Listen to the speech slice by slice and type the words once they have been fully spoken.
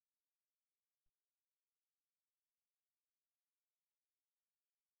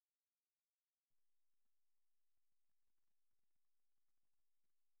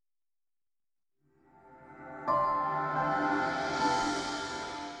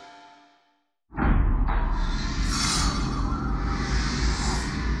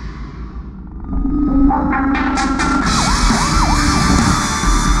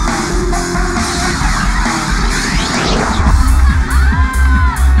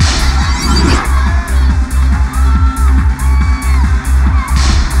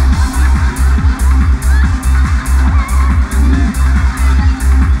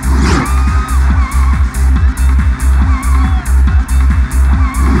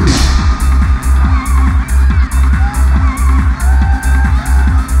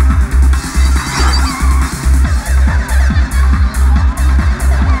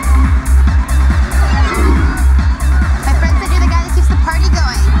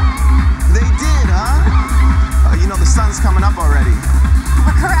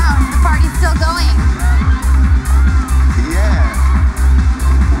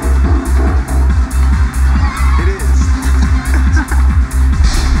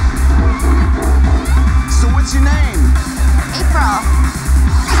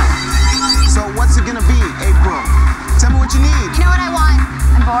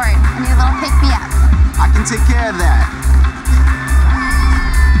can take care of that.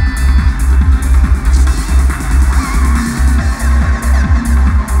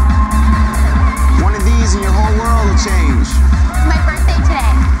 One of these and your whole world will change. It's my birthday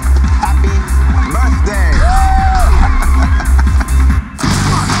today. Happy birthday!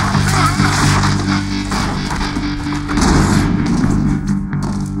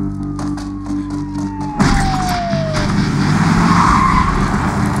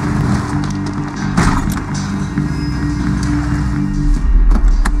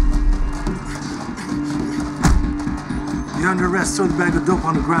 You're under arrest. Throw the bag of dope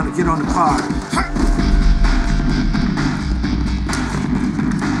on the ground and get on the car.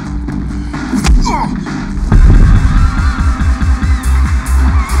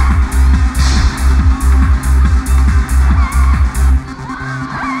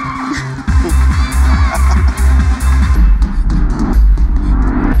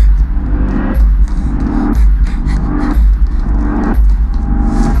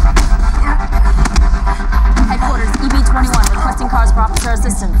 Headquarters, EB-21, requesting cars for officer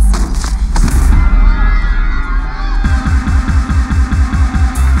assistance.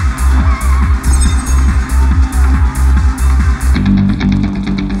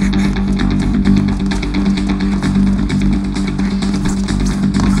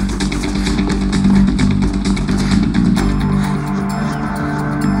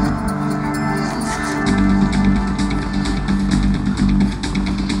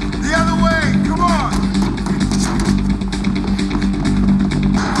 The other way, come on!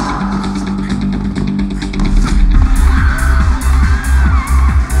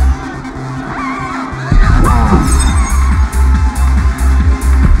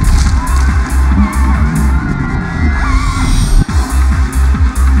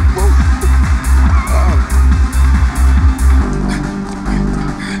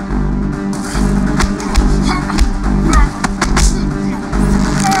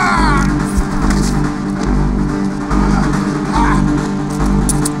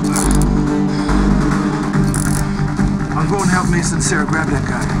 I'm going to help Mason and Sarah grab that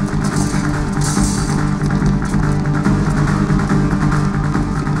guy.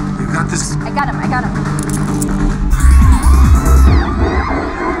 You got this? I got him, I got him.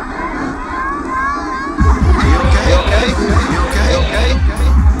 You okay?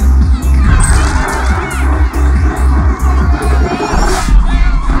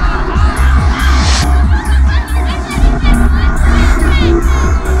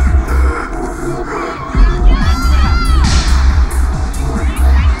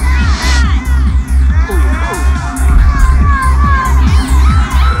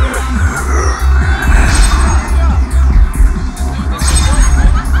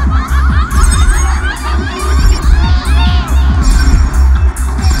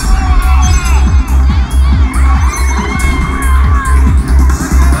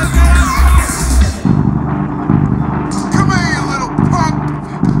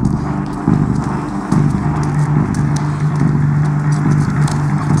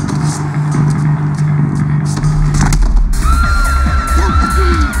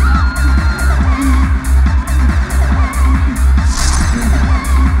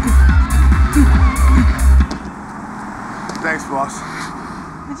 Thanks, boss.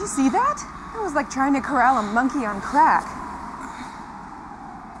 Did you see that? That was like trying to corral a monkey on crack.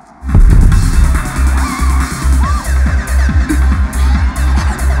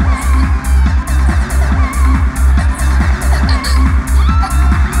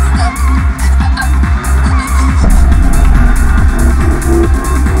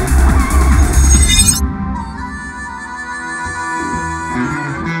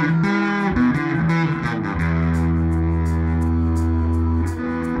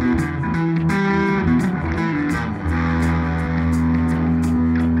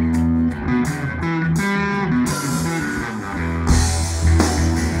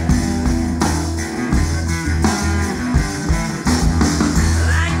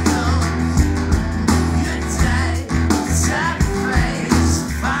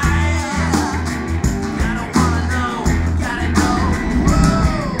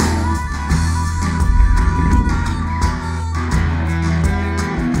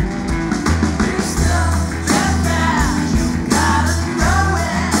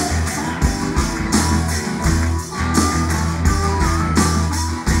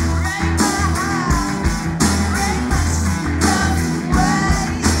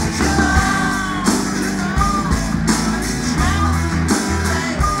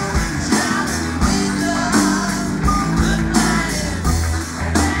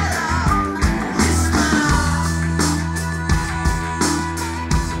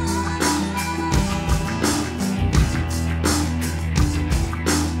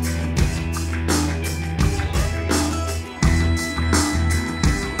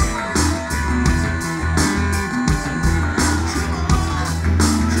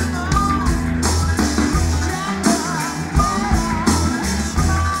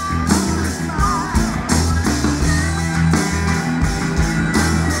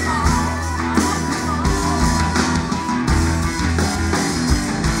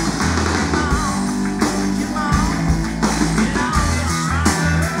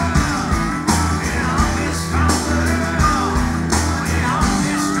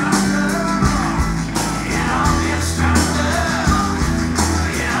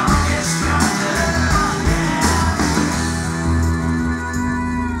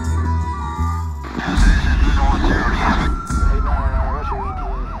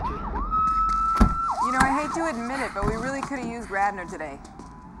 to admit it, but we really could have used Radner today.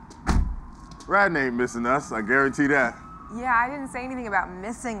 Radner ain't missing us, I guarantee that. Yeah, I didn't say anything about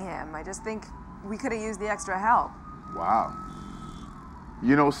missing him. I just think we could have used the extra help. Wow.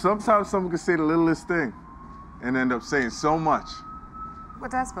 You know, sometimes someone can say the littlest thing and end up saying so much.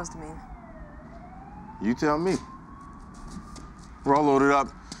 What's that supposed to mean? You tell me. We're all loaded up.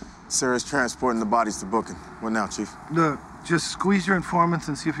 Sarah's transporting the bodies to booking. What now, Chief? Look, just squeeze your informants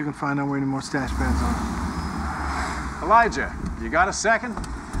and see if you can find out where any more stash pads are. Elijah, you got a second?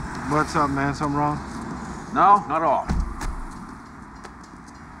 What's up, man? Something wrong? No, not at all.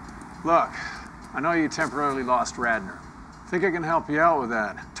 Look, I know you temporarily lost Radner. Think I can help you out with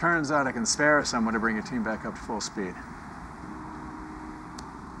that. Turns out I can spare someone to bring your team back up to full speed.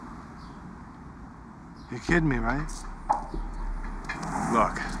 You're kidding me, right?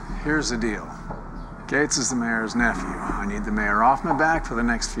 Look, here's the deal. Gates is the mayor's nephew. I need the mayor off my back for the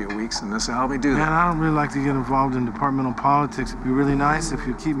next few weeks, and this will help me do Man, that. I don't really like to get involved in departmental politics. It'd be really nice if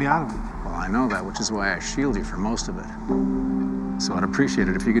you keep me out of it. Well, I know that, which is why I shield you for most of it. So I'd appreciate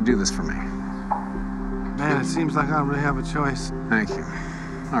it if you could do this for me. Man, it seems like I don't really have a choice. Thank you.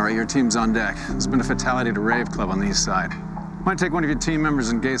 All right, your team's on deck. There's been a fatality at a rave club on the east side. Might take one of your team members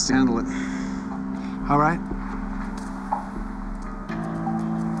and Gates to handle it. All right?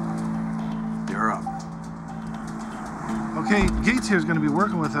 You're up. Okay, Gates here is going to be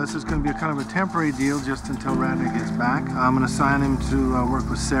working with us. It's going to be a kind of a temporary deal just until Radner gets back. I'm going to assign him to work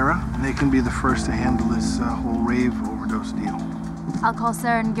with Sarah, and they can be the first to handle this whole rave overdose deal. I'll call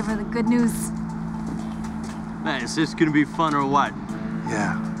Sarah and give her the good news. Man, is this gonna be fun or what?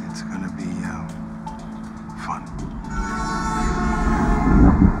 Yeah, it's going to be fun.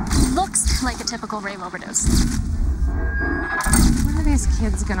 Looks like a typical rave overdose. When are these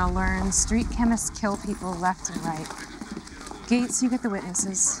kids gonna learn? Street chemists kill people left and right. Gates, you get the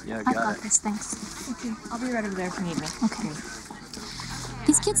witnesses. Yeah, I've got this, thanks. Okay, I'll be right over there if you need me. Okay.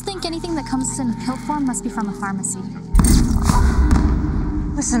 These kids think anything that comes in pill form must be from a pharmacy.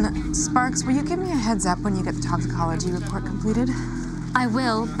 Listen, Sparks, will you give me a heads up when you get the toxicology report completed? I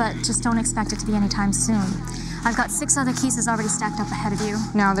will, but just don't expect it to be anytime soon. I've got 6 other cases already stacked up ahead of you.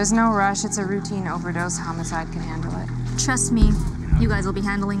 No, there's no rush. It's a routine overdose. Homicide can handle it. Trust me, you guys will be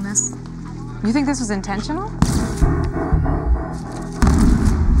handling this. You think this was intentional?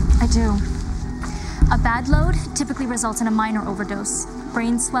 I do. A bad load typically results in a minor overdose.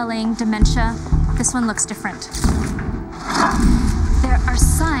 Brain swelling, dementia. This one looks different. There are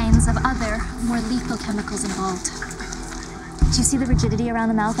signs of other, more lethal chemicals involved. Do you see the rigidity around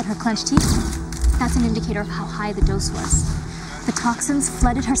the mouth and her clenched teeth? That's an indicator of how high the dose was. The toxins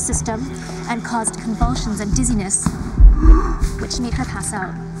flooded her system and caused convulsions and dizziness, which made her pass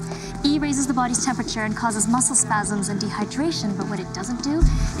out. E raises the body's temperature and causes muscle spasms and dehydration, but what it doesn't do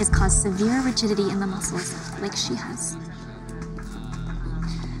is cause severe rigidity in the muscles, like she has.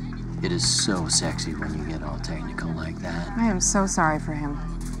 It is so sexy when you get all technical like that. I am so sorry for him.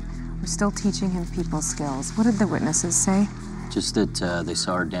 We're still teaching him people skills. What did the witnesses say? Just that they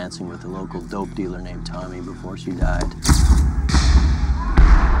saw her dancing with a local dope dealer named Tommy before she died.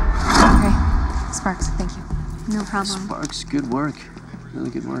 Okay. Sparks, thank you. No problem. Sparks, good work. Really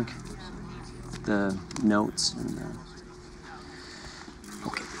good work. The notes and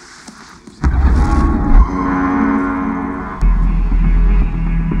okay.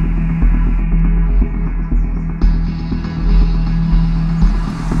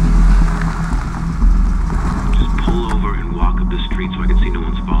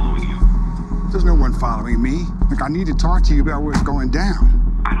 There's no one following me. Look, I need to talk to you about what's going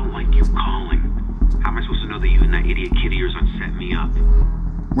down. I don't like you calling. How am I supposed to know that you and that idiot kid of yours aren't setting me up?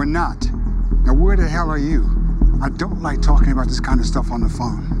 We're not. Now, where the hell are you? I don't like talking about this kind of stuff on the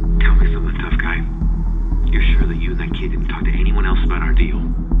phone. Tell me something, tough guy. You're sure that you and that kid didn't talk to anyone else about our deal?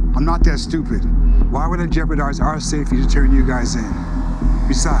 I'm not that stupid. Why would I jeopardize our safety to turn you guys in?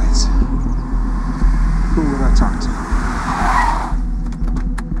 Besides, who would I talk to?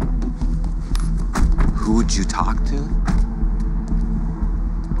 Who would you talk to?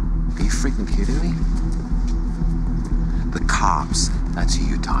 Are you freaking kidding me? The cops, that's who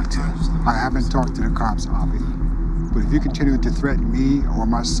you talk to. I haven't talked to the cops, Avi. But if you continue to threaten me or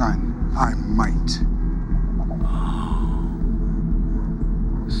my son, I might.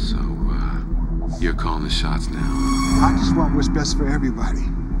 So, you're calling the shots now? I just want what's best for everybody.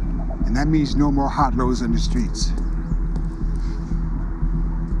 And that means no more hot roads in the streets.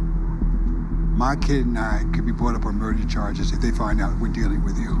 My kid and I could be brought up on murder charges if they find out we're dealing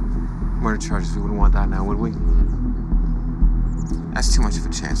with you. Murder charges, we wouldn't want that now, would we? That's too much of a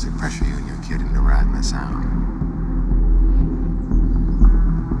chance to pressure you and your kid into ratting us out.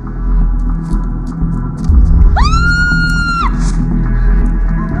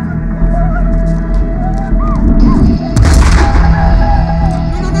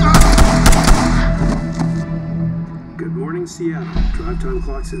 Drive time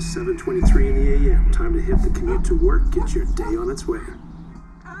clock says 7:23 in the a.m. Time to hit the commute to work, get your day on its way.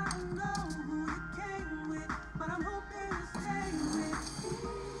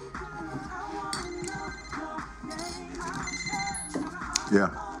 Yeah.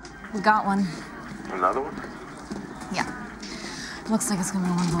 We got one. Another one? Yeah. Looks like it's gonna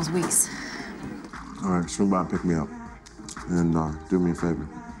be one of those weeks. All right, swing by and pick me up. And do me a favor.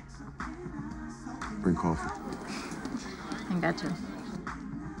 Bring coffee. I got you.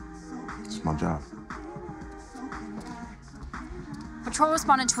 It's my job. Patrol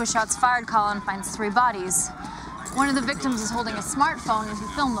responded to a shots fired call and finds 3 bodies. One of the victims is holding a smartphone and he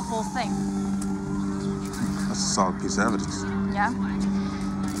filmed the whole thing. That's a solid piece of evidence. Yeah?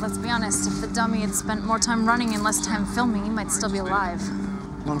 Let's be honest, if the dummy had spent more time running and less time filming, he might still be alive.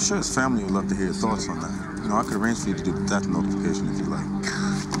 Well, I'm sure his family would love to hear your thoughts on that. You know, I could arrange for you to do the death notification if you like.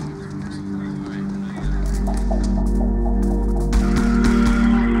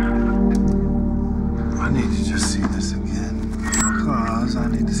 I need to just see this again, because I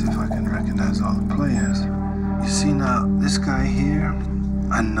need to see if I can recognize all the players. You see now, this guy here,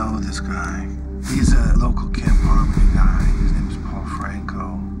 I know this guy. He's a local Camp Harmony guy. His name is Paul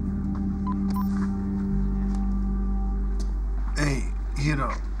Franco. Hey,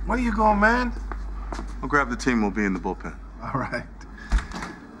 Hiro, where you going, man? I'll grab the team. We'll be in the bullpen. All right.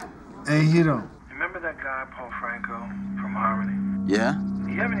 Hey, Hiro. Remember that guy, Paul Franco, from Harmony? Yeah?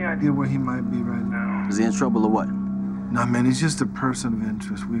 Do you have any idea where he might be right now? Is he in trouble or what? No, man, he's just a person of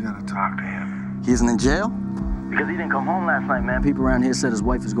interest. We gotta talk to him. He isn't in jail? Because he didn't come home last night, man. People around here said his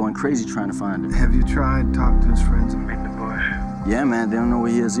wife is going crazy trying to find him. Have you tried talking to his friends and beat the bush? Yeah, man, they don't know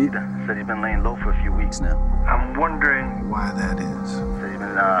where he is either. Said he's been laying low for a few weeks now. I'm wondering why that is. Said he's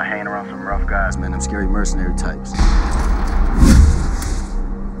been hanging around some rough guys, man, them scary mercenary types.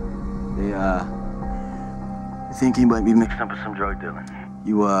 They think he might be mixed up with some drug dealing.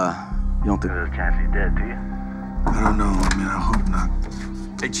 You don't think there's a chance he's dead, do you? I don't know, man, I hope not.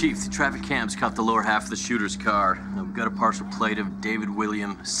 Hey, Chief, the traffic cams caught the lower half of the shooter's car. We've got a partial plate of David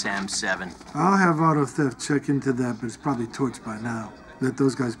William, Sam 7. I'll have auto theft check into that, but it's probably torched by now. Let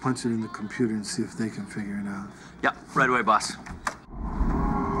those guys punch it in the computer and see if they can figure it out. Yeah, right away, boss. Check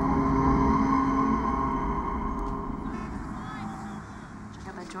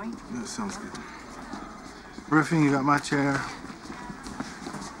out that joint. Yeah, sounds good. Griffin, you got my chair.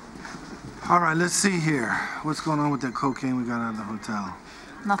 All right, let's see here. What's going on with that cocaine we got out of the hotel?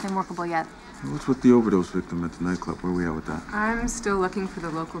 Nothing workable yet. What's with the overdose victim at the nightclub? Where are we at with that? I'm still looking for the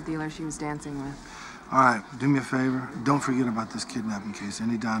local dealer she was dancing with. All right, do me a favor. Don't forget about this kidnapping case.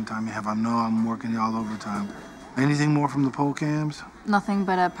 Any downtime you have, I know I'm working all overtime. Anything more from the poll cams? Nothing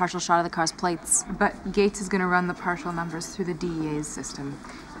but a partial shot of the car's plates. But Gates is gonna run the partial numbers through the DEA's system.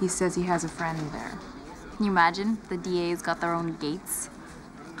 He says he has a friend there. Can you imagine? The DA's got their own Gates.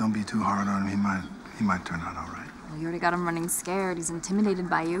 Don't be too hard on him. He might turn out all right. Well, you already got him running scared. He's intimidated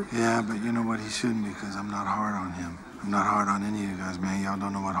by you. Yeah, but you know what? He shouldn't, because I'm not hard on him. I'm not hard on any of you guys, man. Y'all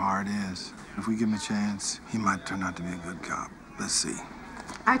don't know what hard is. If we give him a chance, he might turn out to be a good cop. Let's see.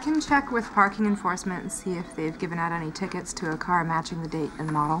 I can check with parking enforcement and see if they've given out any tickets to a car matching the date and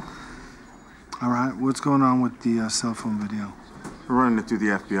model. All right, what's going on with the cell phone video? We're running it through the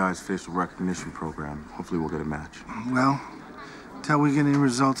FBI's facial recognition program. Hopefully we'll get a match. Well, till we get any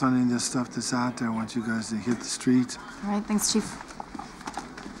results on any of this stuff that's out there, I want you guys to hit the streets. All right, thanks, Chief.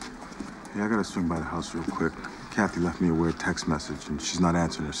 Yeah, I gotta swing by the house real quick. Kathy left me a weird text message, and she's not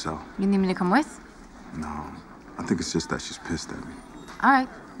answering her cell. You need me to come with? No, I think it's just that she's pissed at me. All right.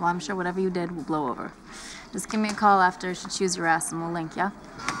 Well, I'm sure whatever you did will blow over. Just give me a call after she chews your ass and we'll link, yeah?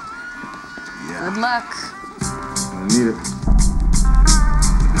 Yeah. Good luck. I need it.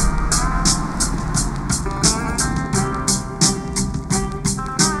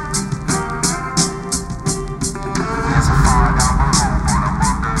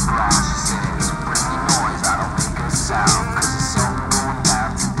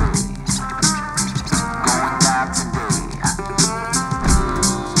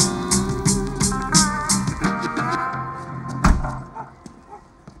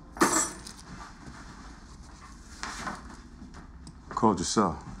 Called your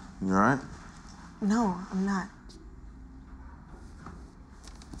cell. You all right? No, I'm not.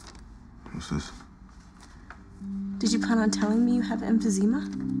 What's this? Did you plan on telling me you have emphysema?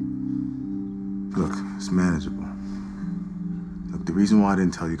 Look, it's manageable. Look, the reason why I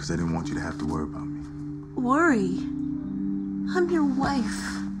didn't tell you because I didn't want you to have to worry about me. Worry? I'm your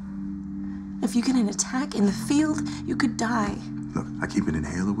wife. If you get an attack in the field, you could die. Look, I keep an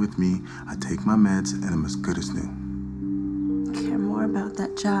inhaler with me, I take my meds, and I'm as good as new. I care more about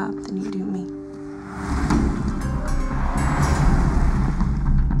that job than you do me.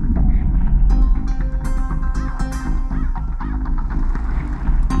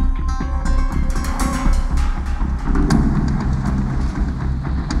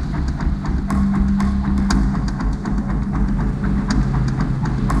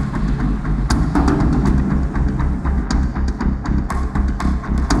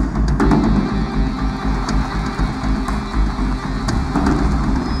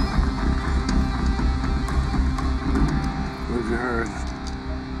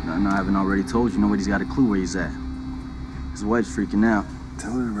 haven't already told you, nobody's got a clue where he's at. His wife's freaking out.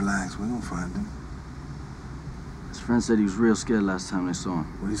 Tell her to relax. We're gonna find him. His friend said he was real scared last time they saw him.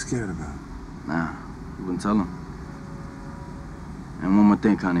 What are you scared about? Nah, he wouldn't tell him. And one more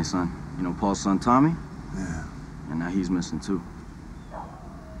thing, Kane, son. You know Paul's son, Tommy? Yeah. And now he's missing, too.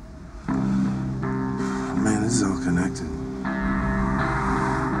 Man, this is all connected.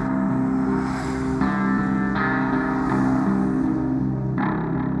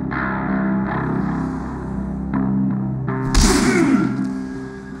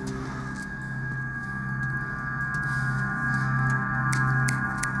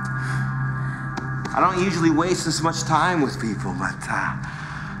 I don't usually waste this much time with people, but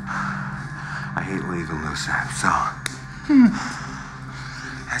I hate leaving loose ends, so.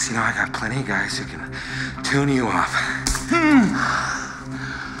 As you know, I got plenty of guys who can tune you up.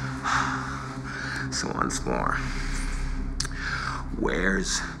 So once more,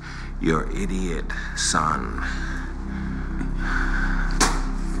 where's your idiot son?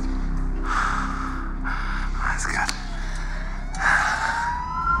 That's good.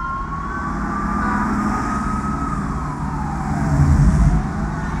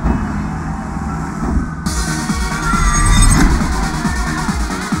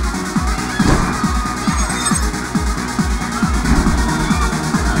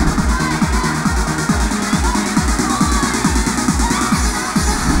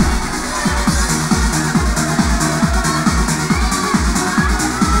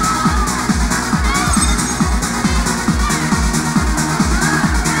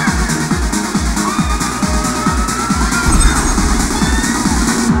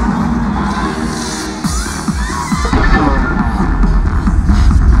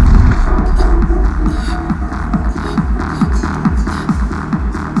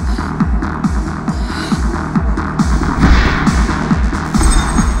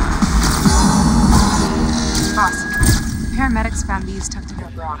 Paramedics found these tucked in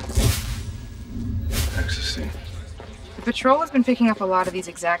her bra. Ecstasy. The patrol has been picking up a lot of these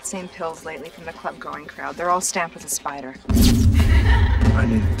exact same pills lately from the club-going crowd. They're all stamped with a spider. I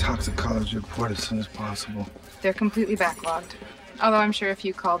need a toxicology report as soon as possible. They're completely backlogged. Although I'm sure if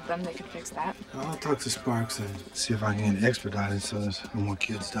you called them, they could fix that. I'll talk to Sparks and see if I can get it expedited so there's no more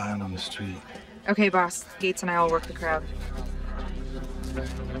kids dying on the street. Okay, boss. Gates and I will work the crowd.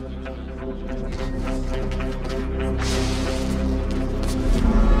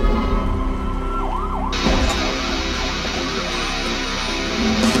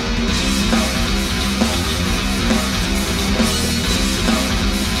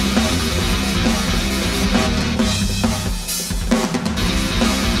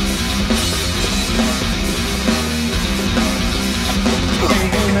 Hey,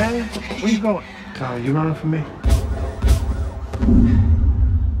 man, where you going? You running for me?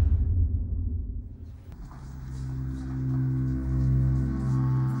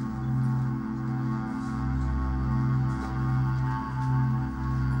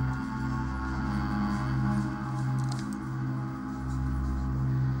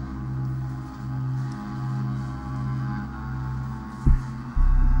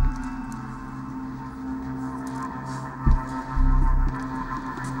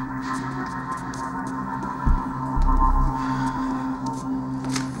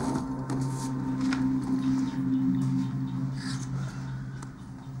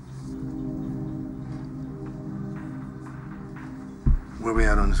 Where we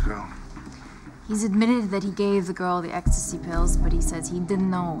at on this girl? He's admitted that he gave the girl the ecstasy pills, but he says he didn't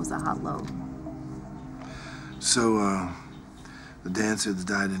know it was a hot load. So, the dancer that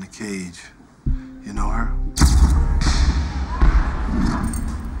died in a cage, you know her?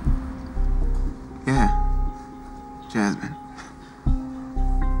 Yeah. Jasmine.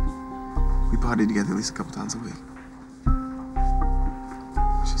 We party together at least a couple times a week.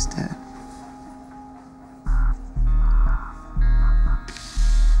 She's dead.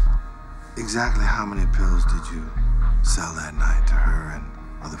 Exactly how many pills did you sell that night to her and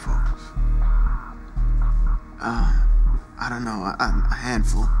other folks? I don't know, a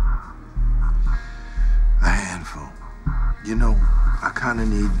handful. A handful. You know, I kind of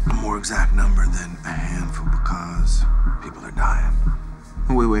need a more exact number than a handful because people are dying.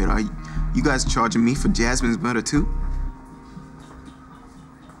 Wait, are you guys charging me for Jasmine's murder too?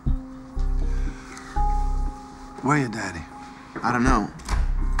 Where your daddy? I don't know.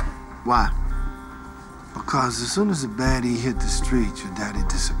 Why? Because as soon as the baddie hit the street, your daddy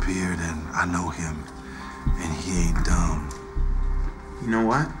disappeared, and I know him, and he ain't dumb. You know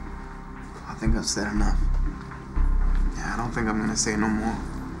what? I think I've said enough. Yeah, I don't think I'm gonna say no more.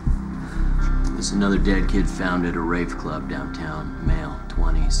 There's another dead kid found at a rave club downtown, male,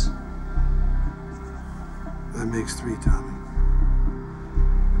 20s. That makes 3, Tommy.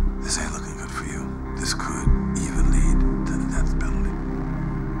 This ain't looking good for you. This could even lead to the death penalty.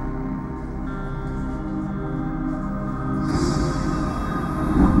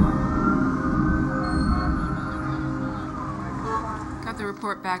 Got the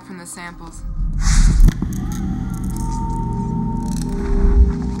report back from the samples.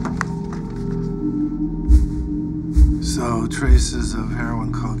 So, traces of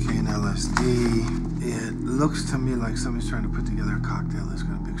heroin, cocaine, LSD. It looks to me like somebody's trying to put together a cocktail that's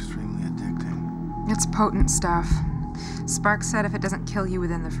going to be extremely addicting. It's potent stuff. Sparks said if it doesn't kill you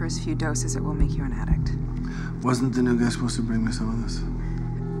within the first few doses, it will make you an addict. Wasn't the new guy supposed to bring me some of this?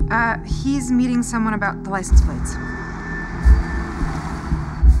 He's meeting someone about the license plates.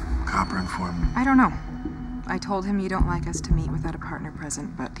 Copper informed me. I don't know. I told him you don't like us to meet without a partner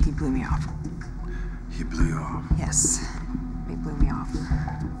present, but he blew me off. He blew you off? Yes. He blew me off.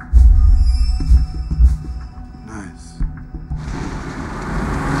 Nice.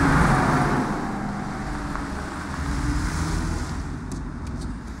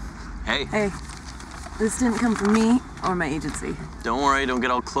 Hey. Hey, this didn't come from me or my agency. Don't worry, don't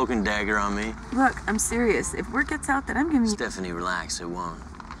get all cloak and dagger on me. Look, I'm serious. If word gets out that I'm giving you... Stephanie, relax, it won't.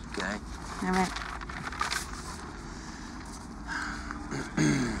 Okay? All right.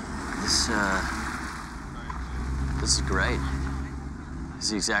 This is great. It's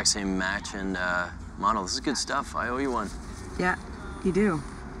the exact same match and model. This is good stuff. I owe you one. Yeah, you do.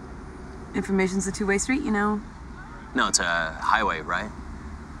 Information's a two-way street, you know. No, it's a highway, right?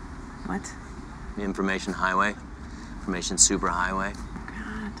 What? The information highway. Information superhighway.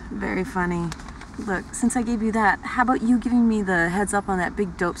 God, very funny. Look, since I gave you that, how about you giving me the heads up on that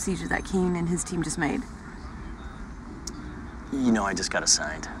big dope seizure that Kane and his team just made? You know, I just got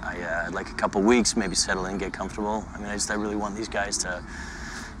assigned. I'd like a couple weeks, maybe settle in, get comfortable. I mean, I really want these guys to,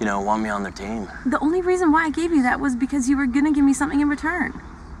 you know, want me on their team. The only reason why I gave you that was because you were gonna give me something in return.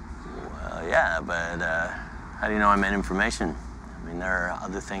 Well, yeah, but how do you know I meant information? I mean, there are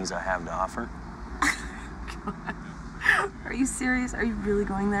other things I have to offer. God. Are you serious? Are you really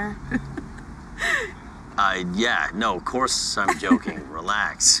going there? Yeah, no, of course I'm joking.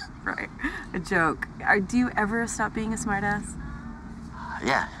 Relax. Right, a joke. Do you ever stop being a smartass?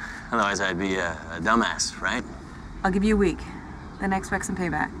 Yeah, otherwise I'd be a dumbass, right? I'll give you a week, then I expect some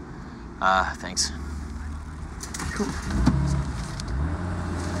payback. Thanks. Cool.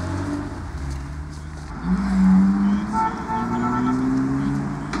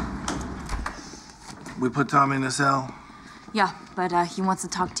 We put Tommy in the cell? Yeah, but he wants to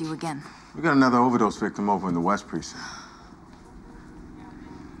talk to you again. We got another overdose victim over in the West Precinct.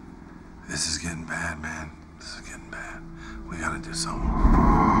 This is getting bad, man. This is getting bad. We gotta do something.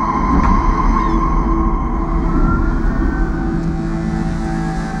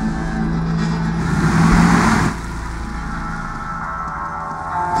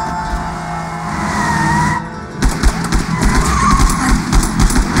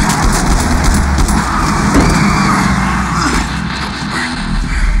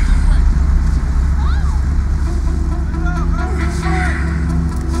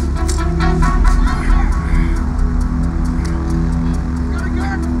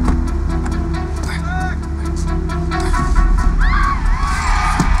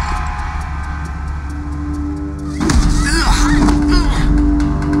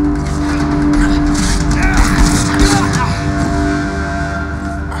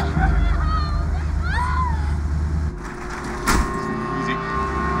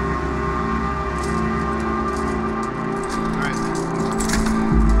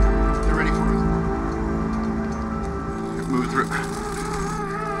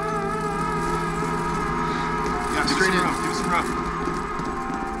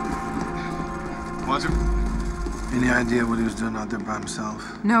 Any idea what he was doing out there by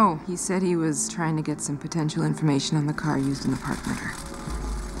himself? No, he said he was trying to get some potential information on the car used in the Park murder.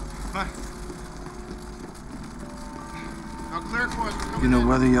 Hi. Now clear for us. You know,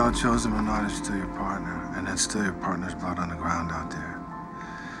 whether y'all chose him or not, it's still your partner. And that's still your partner's blood on the ground out there.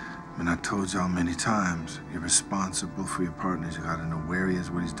 I mean, I told y'all many times, you're responsible for your partners. You gotta know where he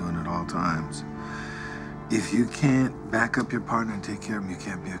is, what he's doing at all times. If you can't back up your partner and take care of him, you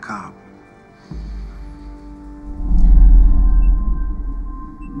can't be a cop.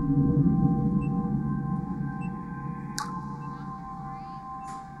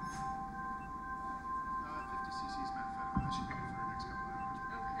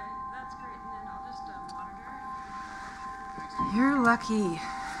 You're lucky.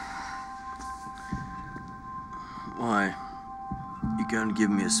 Why? You gonna give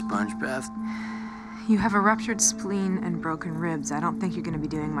me a sponge bath? You have a ruptured spleen and broken ribs. I don't think you're gonna be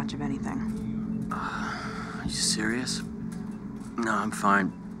doing much of anything. I You serious? No, I'm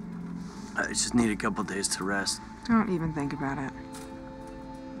fine. I just need a couple days to rest. Don't even think about it.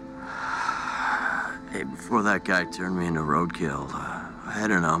 Hey, before that guy turned me into roadkill, I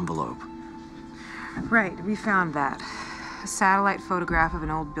had an envelope. Right, we found that. A satellite photograph of an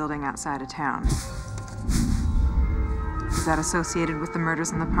old building outside of town. Is that associated with the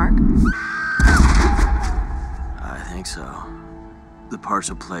murders in the park? I think so. The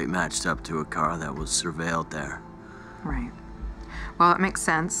parcel plate matched up to a car that was surveilled there. Right. Well, it makes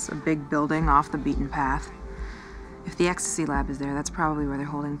sense. A big building off the beaten path. If the Ecstasy lab is there, that's probably where they're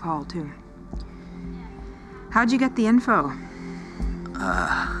holding Paul, too. How'd you get the info?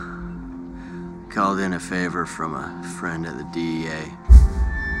 Called in a favor from a friend at the DEA.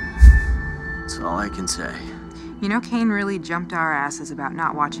 That's all I can say. You know, Kane really jumped our asses about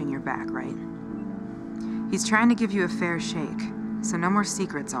not watching your back, right? He's trying to give you a fair shake, so no more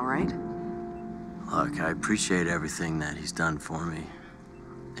secrets, all right? Look, I appreciate everything that he's done for me.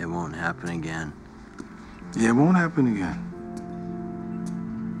 It won't happen again. Yeah, it won't happen again.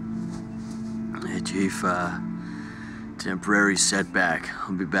 Hey, Chief, temporary setback.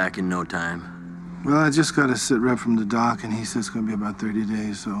 I'll be back in no time. Well, I just got a sit rep from the doc, and he says it's gonna be about 30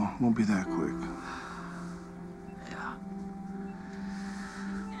 days, so it won't be that quick. Yeah.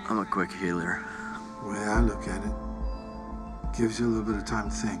 I'm a quick healer. The way I look at it, gives you a little bit of time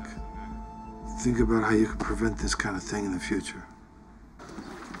to think. Think about how you can prevent this kind of thing in the future.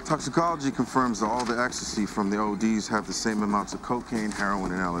 Toxicology confirms that all the ecstasy from the ODs have the same amounts of cocaine,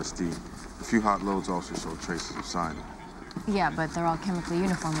 heroin, and LSD. A few hot loads also show traces of cyanide. Yeah, but they're all chemically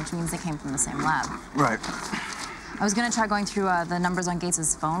uniform, which means they came from the same lab. Right. I was gonna try going through the numbers on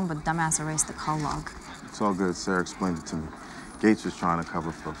Gates' phone, but dumbass erased the call log. It's all good. Sarah explained it to me. Gates was trying to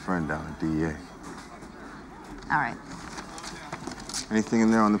cover for a friend down at DEA. All right. Anything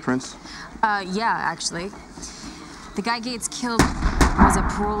in there on the prints? Yeah, actually. The guy Gates killed was a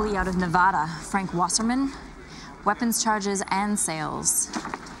parolee out of Nevada, Frank Wasserman. Weapons charges and sales.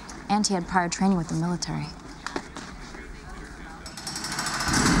 And he had prior training with the military.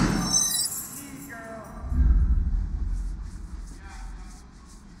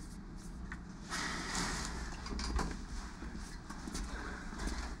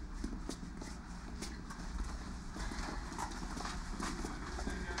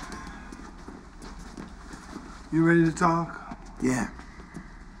 You ready to talk? Yeah.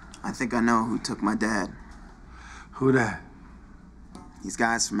 I think I know who took my dad. Who that? These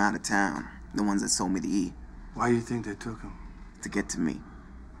guys from out of town. The ones that sold me the E. Why do you think they took him? To get to me.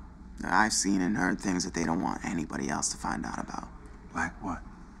 I've seen and heard things that they don't want anybody else to find out about. Like what?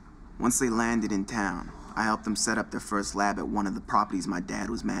 Once they landed in town, I helped them set up their first lab at one of the properties my dad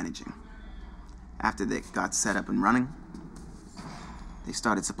was managing. After they got set up and running, they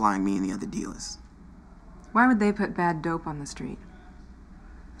started supplying me and the other dealers. Why would they put bad dope on the street?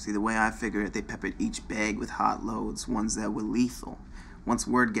 See, the way I figure it, they peppered each bag with hot loads, ones that were lethal. Once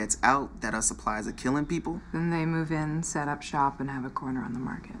word gets out that our supplies are killing people... Then they move in, set up shop, and have a corner on the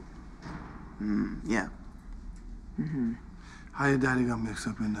market. Yeah. How your daddy got mixed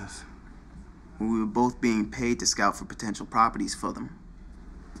up in this? We were both being paid to scout for potential properties for them.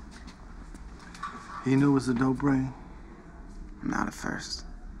 He knew it was a dope ring? Not at first.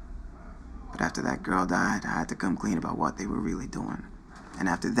 But after that girl died, I had to come clean about what they were really doing. And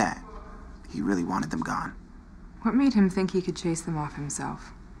after that, he really wanted them gone. What made him think he could chase them off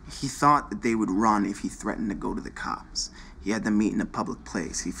himself? He thought that they would run if he threatened to go to the cops. He had them meet in a public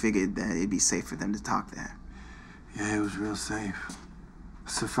place. He figured that it'd be safe for them to talk there. Yeah, it was real safe.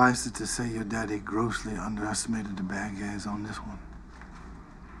 Suffice it to say your daddy grossly underestimated the bad guys on this one.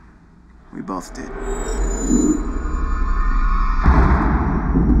 We both did.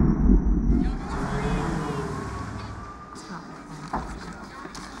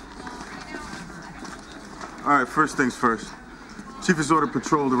 All right, first things first. Chief has ordered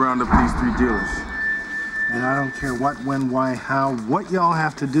patrol to round up these 3 dealers. And I don't care what, when, why, how, what y'all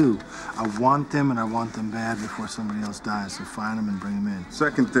have to do. I want them, and I want them bad before somebody else dies, so find them and bring them in.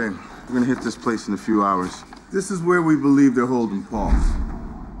 Second thing, we're gonna hit this place in a few hours. This is where we believe they're holding Paul.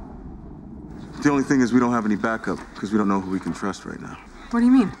 The only thing is we don't have any backup, because we don't know who we can trust right now. What do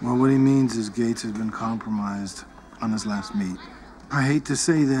you mean? Well, what he means is Gates has been compromised on his last meet. I hate to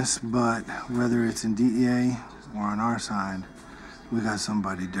say this, but whether it's in DEA or on our side, we got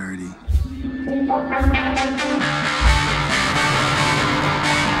somebody dirty.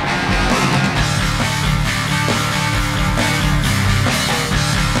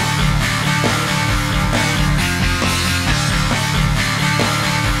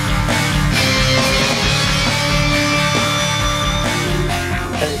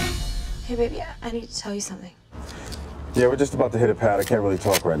 Hey baby, I need to tell you something. Yeah, we're just about to hit a pad. I can't really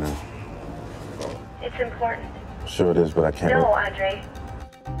talk right now. It's important. Sure it is, but I can't. No, Andre.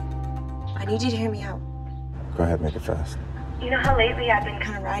 I need you to hear me out. Go ahead, make it fast. You know how lately I've been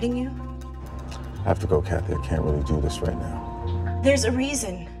Kind of riding you? I have to go, Kathy. I can't really do this right now. There's a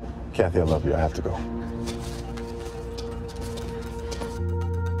reason. Kathy, I love you. I have to go.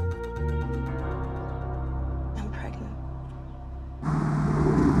 I'm pregnant.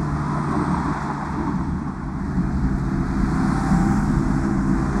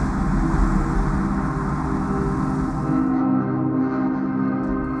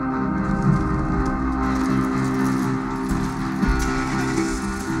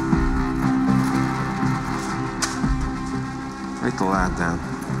 Write the lab down.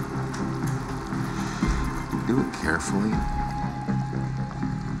 Do it carefully.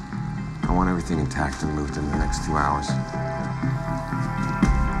 I want everything intact and moved in the next 2 hours.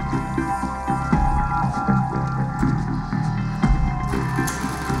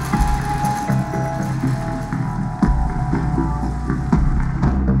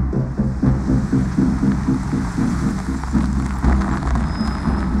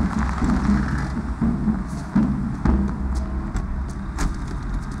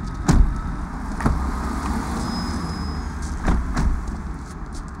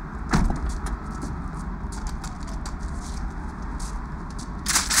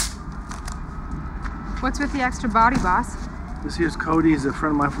 What's with the extra body, boss? This here's Cody. He's a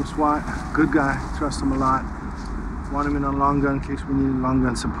friend of mine from SWAT. Good guy. Trust him a lot. Want him in on long gun in case we need long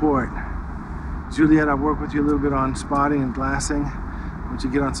gun support. Juliet, I work with you a little bit on spotting and glassing. Once you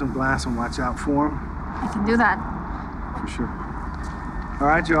get on some glass and watch out for him. I can do that. For sure. All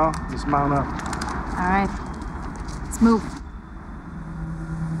right, y'all. Let's mount up. All right. Let's move.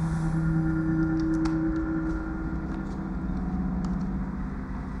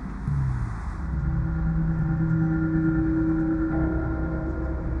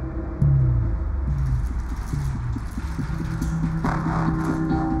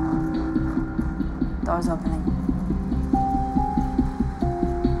 Door's opening.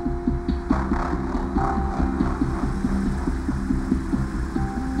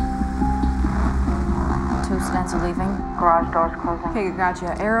 Two students are leaving. Garage doors closing. Okay,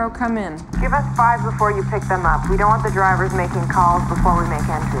 gotcha. Arrow, come in. Give us 5 before you pick them up. We don't want the drivers making calls before we make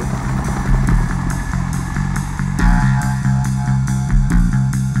entry.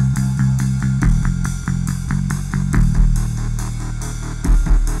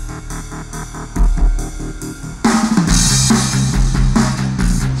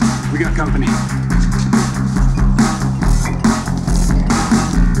 We got company.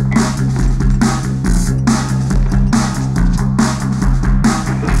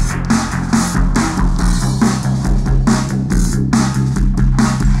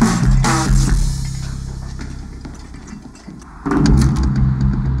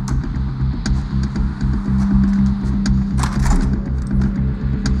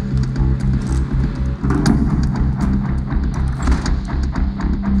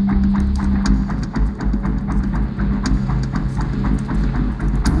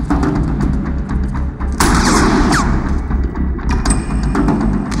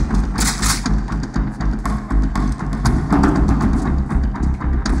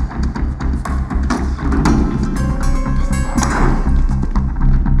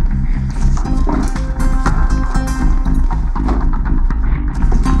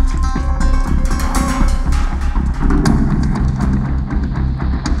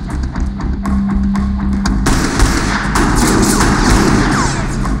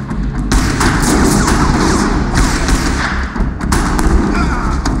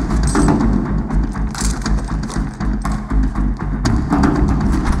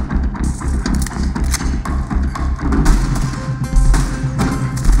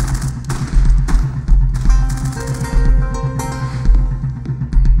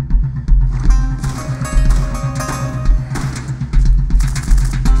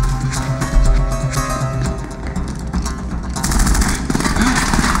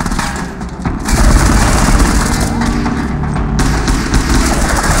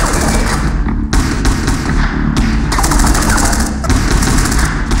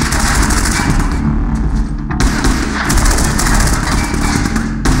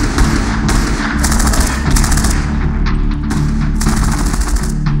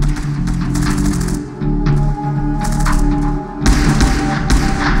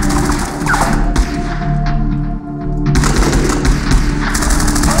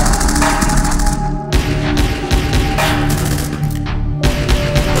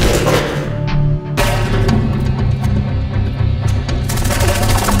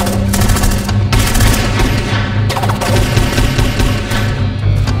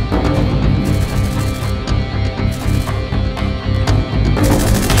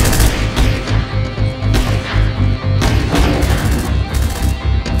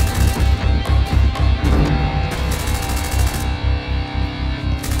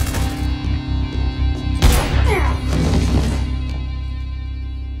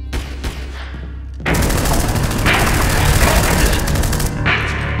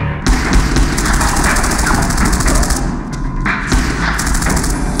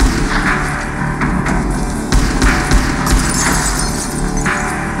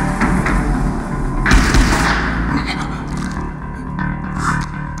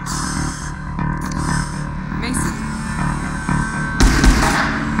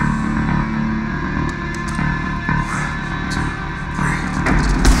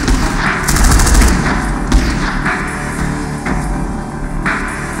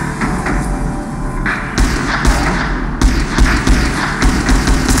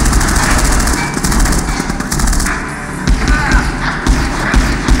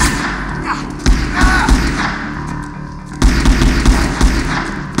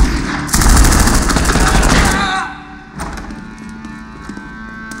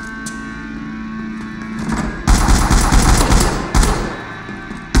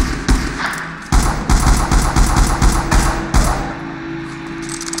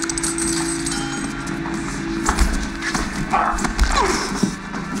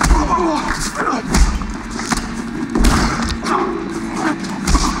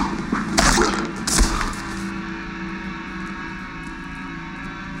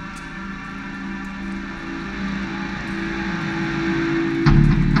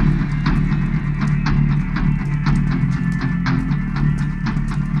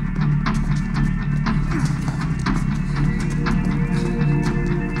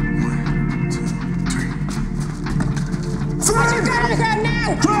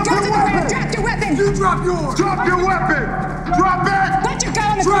 You drop yours! Drop your weapon! Drop it! Let your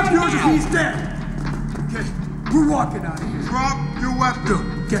guy on the Drop ground yours now. if he's dead! Okay, we're walking out of here. Drop your weapon!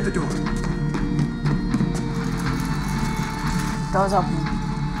 Good, get the door. Door's open.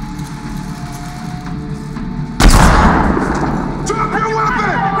 Drop your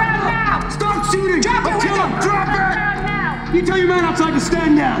weapon! On the ground now. Stop shooting! Drop your Kill weapon. him! Drop it! Now. You tell your man outside to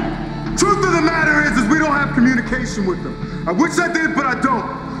stand down. Truth of the matter is we don't have communication with them. I wish I did, but I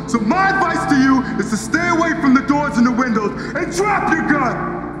don't. So my advice to you is to stay away from the doors and the windows and drop your gun!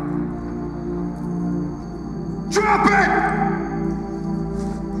 Drop it!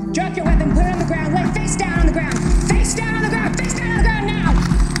 Drop your weapon, put it on the ground, lay face down on the ground. Face down on the ground, face down on the ground now!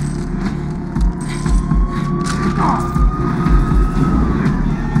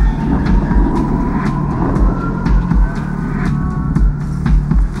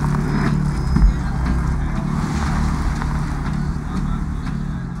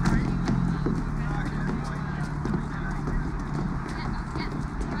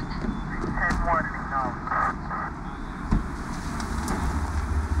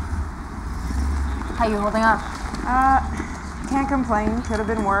 How you holding up? Can't complain. Could have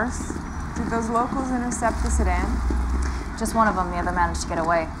been worse. Did those locals intercept the sedan? Just one of them. The other managed to get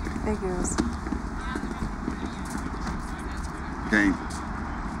away. Figures. Kane,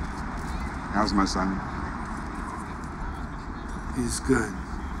 how's my son? He's good.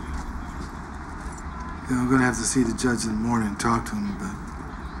 Yeah, I'm gonna have to see the judge in the morning and talk to him,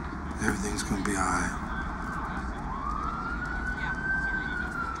 but everything's gonna be all right.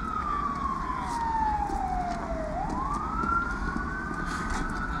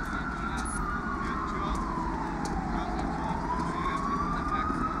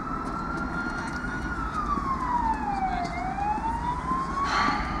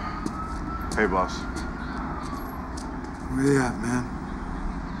 Hey, boss. Where you at, man?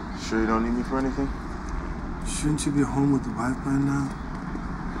 Sure you don't need me for anything? Shouldn't you be home with the wife by now?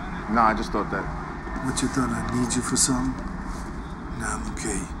 Nah, I just thought that. What, you thought I'd need you for something? Nah, I'm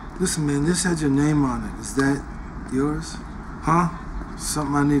okay. Listen, man, this had your name on it. Is that yours? Huh?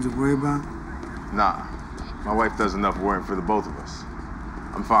 Something I need to worry about? Nah. My wife does enough worrying for the both of us.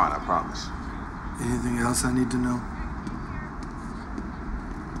 I'm fine, I promise. Anything else I need to know?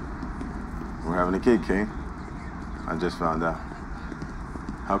 We're having a kid, Kane. I just found out.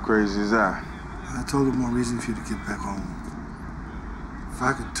 How crazy is that? I told her more reason for you to get back home. If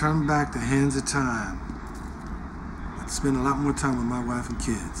I could turn back the hands of time, I'd spend a lot more time with my wife and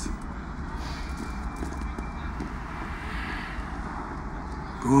kids.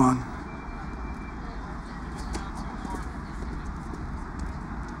 Go on.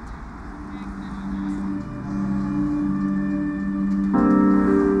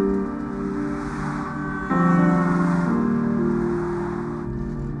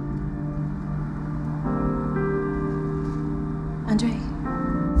 Andre,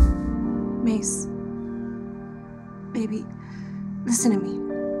 Mace, baby, listen to me.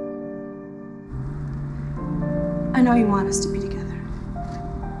 I know you want us to be together.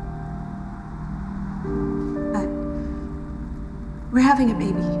 But we're having a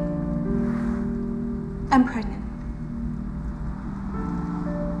baby. I'm pregnant.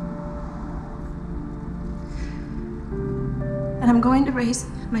 And I'm going to raise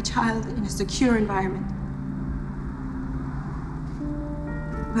my child in a secure environment.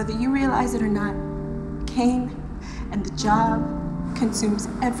 Whether you realize it or not, Kane and the job consumes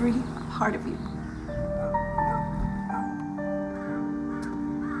every part of you.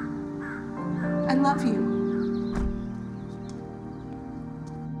 I love you.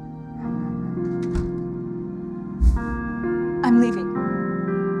 I'm leaving.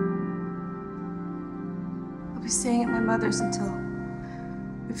 I'll be staying at my mother's until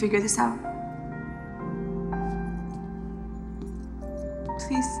we figure this out.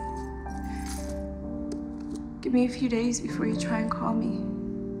 Please, give me a few days before you try and call me,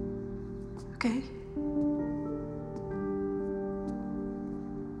 okay?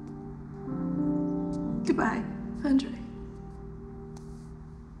 Goodbye, Andre.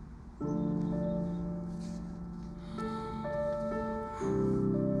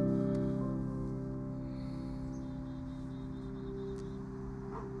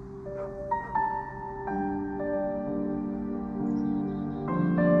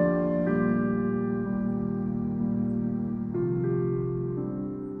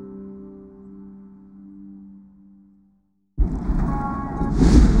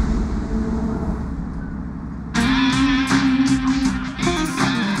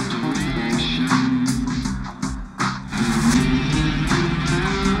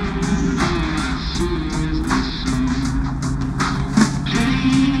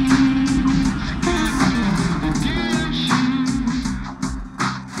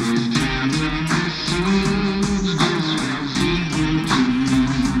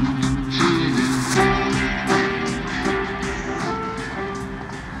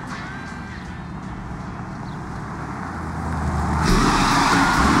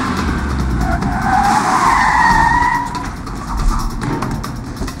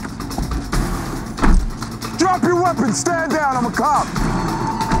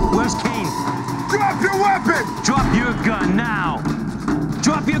 weapon! Drop your gun now!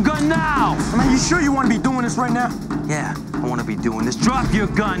 Drop your gun now! I mean, you sure you want to be doing this right now? Yeah, I want to be doing this. Drop your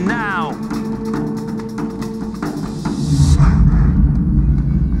gun now!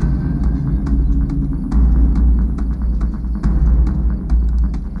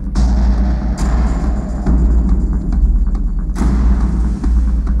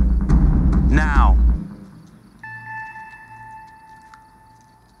 Now!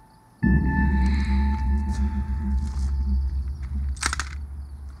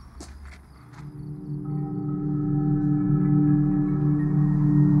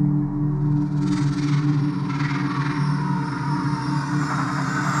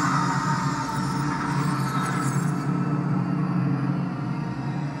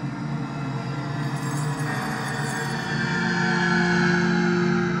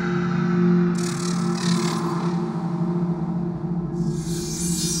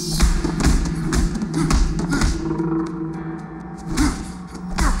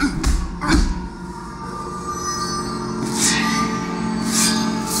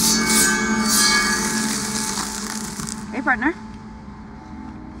 Hey, partner.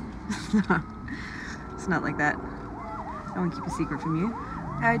 It's not like that. I won't keep a secret from you.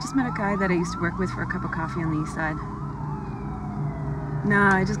 I just met a guy that I used to work with for a cup of coffee on the east side.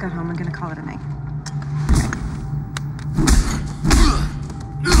 Nah, I just got home. I'm gonna call it a night.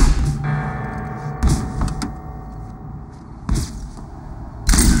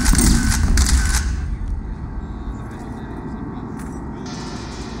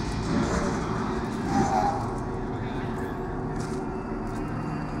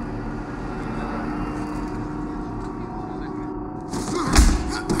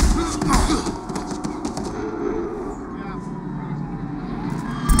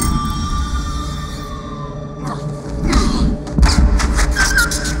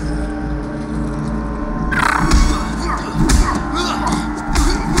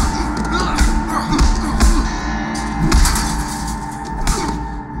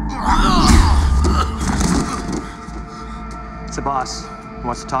 It's the boss. He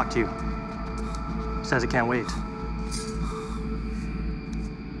wants to talk to you. Says he can't wait.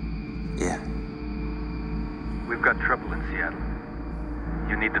 Yeah. We've got trouble in Seattle.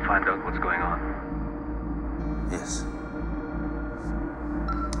 You need to find out what's going on. Yes.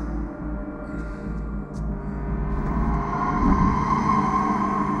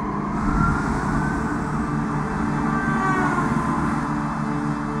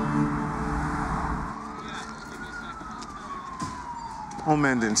 Old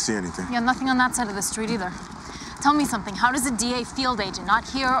man didn't see anything. Yeah, nothing on that side of the street either. Tell me something. How does a DA field agent not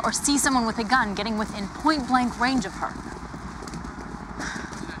hear or see someone with a gun getting within point-blank range of her?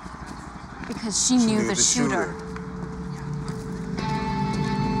 Because she knew the shooter.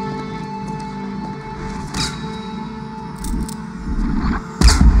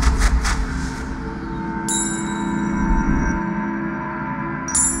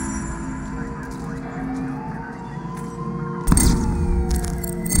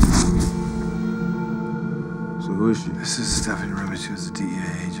 Who is she? This is Stephanie Remy. She was a DEA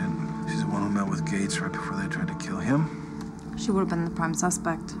agent. She's the one who met with Gates right before they tried to kill him. She would have been the prime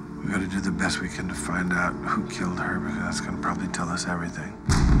suspect. We gotta do the best we can to find out who killed her, because that's gonna probably tell us everything.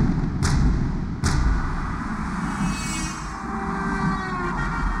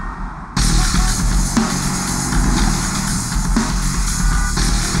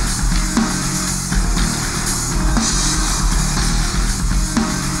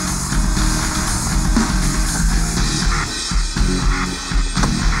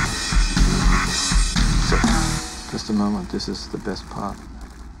 Just a moment, this is the best part.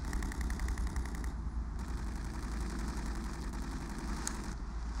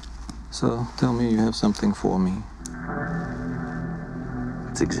 So, tell me you have something for me.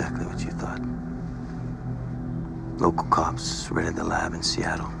 It's exactly what you thought. Local cops raided the lab in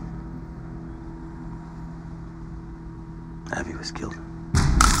Seattle. Abby was killed.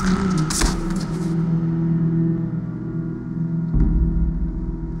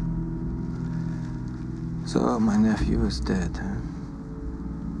 So, my nephew is dead, huh?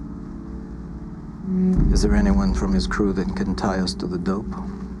 Is there anyone from his crew that can tie us to the dope?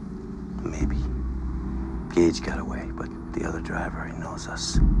 Maybe. Gage got away, but the other driver, he knows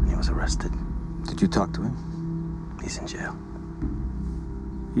us. And he was arrested. Did you talk to him? He's in jail.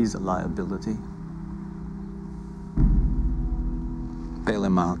 He's a liability. Bail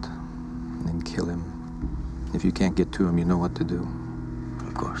him out, and then kill him. If you can't get to him, you know what to do.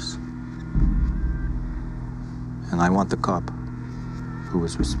 Of course. And I want the cop who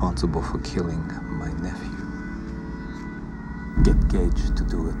was responsible for killing my nephew. Get Gage to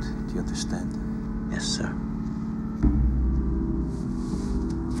do it. Do you understand? Yes, sir.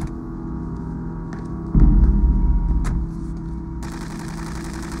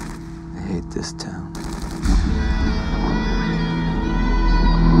 I hate this town.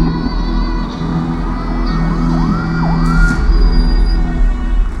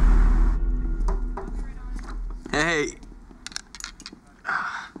 Hey.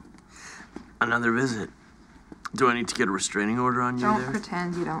 Another visit. Do I need to get a restraining order on you Don't there?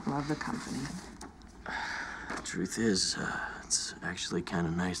 pretend you don't love the company. Truth is, it's actually kind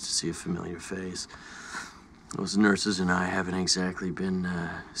of nice to see a familiar face. Those nurses and I haven't exactly been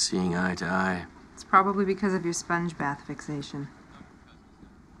seeing eye to eye. It's probably because of your sponge bath fixation.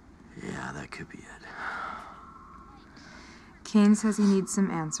 Yeah, that could be it. Kane says he needs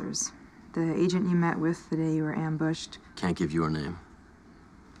some answers. The agent you met with the day you were ambushed. Can't give you her name.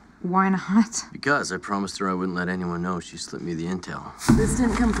 Why not? Because I promised her I wouldn't let anyone know she slipped me the intel. This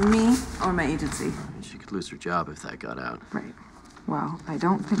didn't come from me or my agency. She could lose her job if that got out. Right. Well, I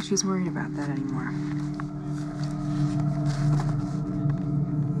don't think she's worried about that anymore.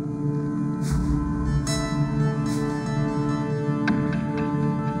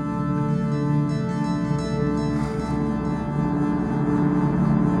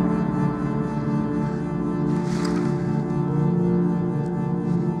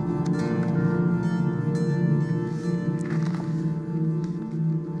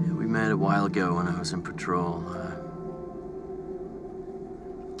 A while ago when I was in patrol,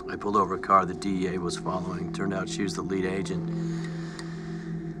 I pulled over a car the DEA was following. Turned out she was the lead agent.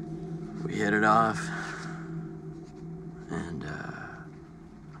 We headed off, and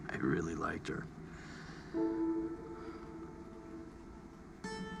I really liked her.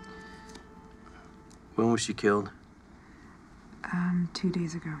 When was she killed? 2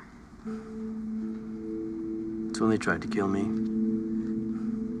 days ago. It's when they tried to kill me.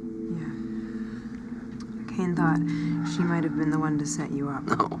 Kane thought she might have been the one to set you up.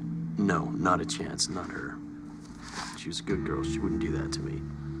 No, not a chance, not her. She was a good girl. She wouldn't do that to me.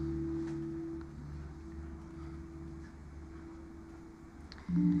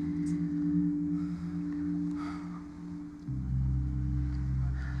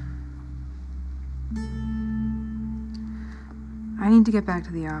 I need to get back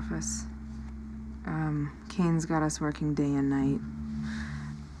to the office. Kane's got us working day and night.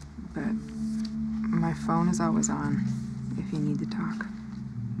 But my phone is always on if you need to talk.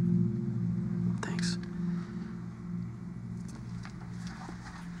 Thanks.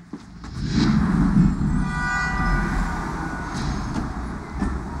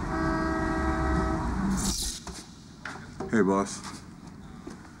 Hey, boss.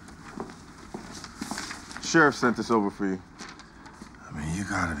 Sheriff sent this over for you. I mean, you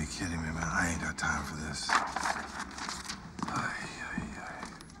gotta be kidding me, man. I ain't got time for this.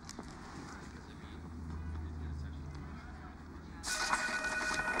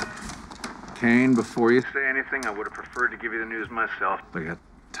 Kane, before you say anything, I would have preferred to give you the news myself, but I got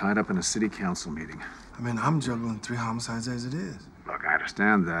tied up in a city council meeting. I mean, I'm juggling 3 homicides as it is. Look, I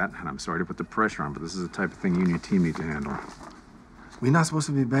understand that, and I'm sorry to put the pressure on, but this is the type of thing you and your team need to handle. We're not supposed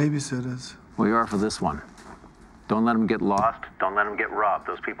to be babysitters. Well, you are for this one. Don't let them get lost. Don't let them get robbed.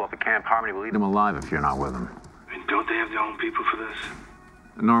 Those people up at Camp Harmony will eat them alive if you're not with them. I mean, don't they have their own people for this?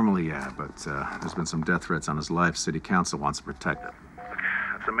 Normally, yeah, but there's been some death threats on his life. City council wants to protect it.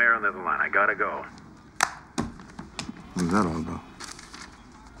 That's the mayor on the other line. I gotta go. What's that all about?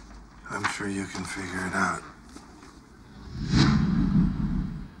 I'm sure you can figure it out.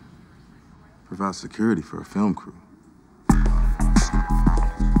 Provide security for a film crew.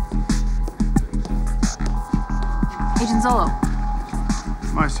 Agent Zolo.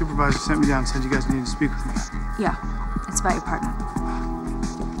 My supervisor sent me down and said you guys needed to speak with me. Yeah, it's about your partner.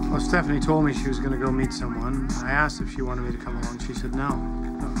 Well, Stephanie told me she was going to go meet someone. I asked if she wanted me to come along. She said no.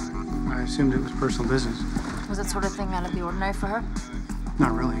 I assumed it was personal business. Was that sort of thing out of the ordinary for her?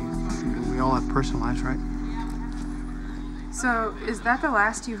 Not really. We all have personal lives, right? So, is that the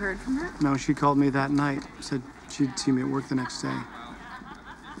last you heard from her? No, she called me that night. Said she'd see me at work the next day.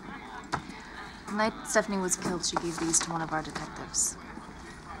 The night Stephanie was killed, she gave these to one of our detectives.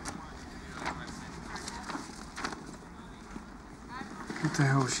 What the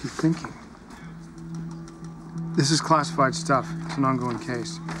hell was she thinking? This is classified stuff. It's an ongoing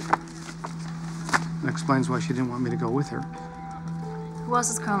case. That explains why she didn't want me to go with her. Who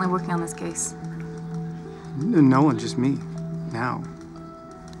else is currently working on this case? No one, just me. Now.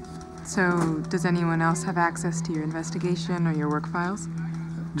 So, does anyone else have access to your investigation or your work files?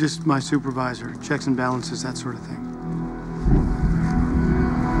 Just my supervisor. Checks and balances, that sort of thing.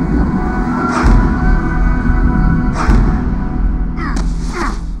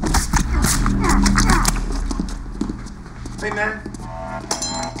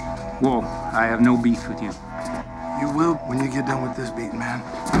 Whoa, I have no beef with you. You will when you get done with this beat, man.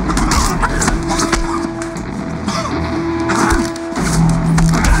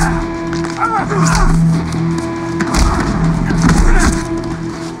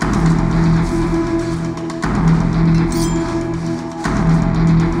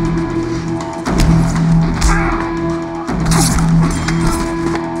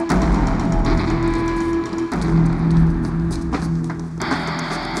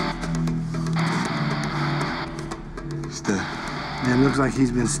 It looks like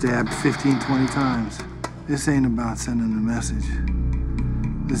he's been stabbed 15, 20 times. This ain't about sending a message.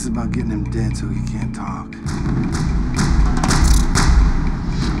 This is about getting him dead so he can't talk.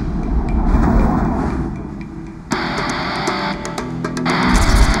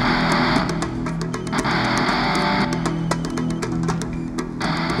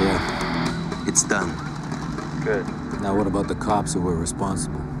 Yeah, it's done. Good. Now what about the cops who were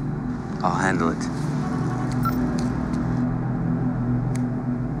responsible? I'll handle it.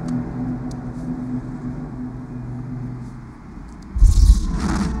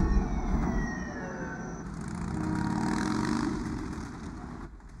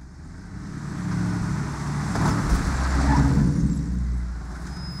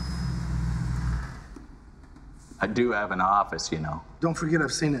 I do have an office, you know. Don't forget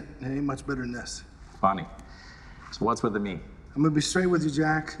I've seen it. It ain't much better than this. Funny. So what's with the me? I'm gonna be straight with you,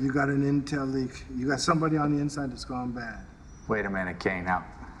 Jack. You got an intel leak. You got somebody on the inside that's gone bad. Wait a minute, Kane. Now,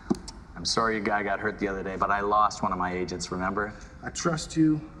 I'm sorry your guy got hurt the other day, but I lost one of my agents, remember? I trust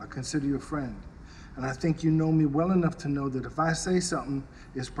you. I consider you a friend. And I think you know me well enough to know that if I say something,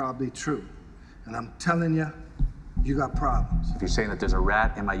 it's probably true. And I'm telling you, you got problems. If you're saying that there's a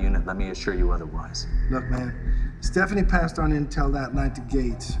rat in my unit, let me assure you otherwise. Look, man, Stephanie passed on intel that night to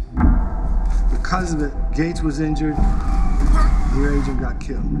Gates. Because of it, Gates was injured. Your agent got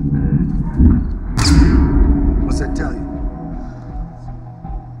killed. What's that tell you?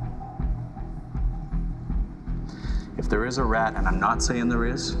 If there is a rat, and I'm not saying there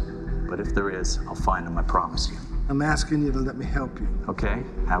is, but if there is, I'll find him, I promise you. I'm asking you to let me help you. Okay?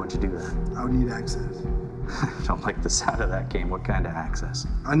 How would you do that? I would need access. I don't like the sound of that, Kane. What kind of access?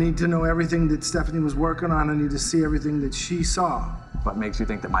 I need to know everything that Stephanie was working on. I need to see everything that she saw. What makes you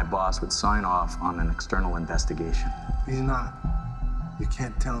think that my boss would sign off on an external investigation? He's not. You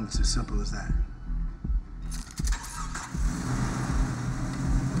can't tell him it's as simple as that.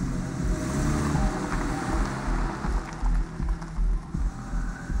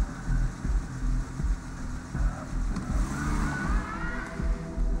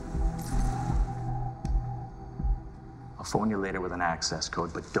 I'll phone you later with an access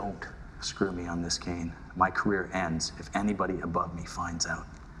code, but don't screw me on this, Kane. My career ends if anybody above me finds out.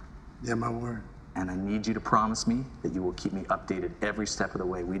 Yeah, my word. And I need you to promise me that you will keep me updated every step of the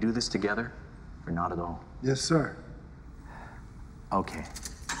way. We do this together, or not at all? Yes, sir. Okay.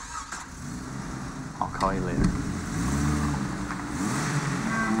 I'll call you later.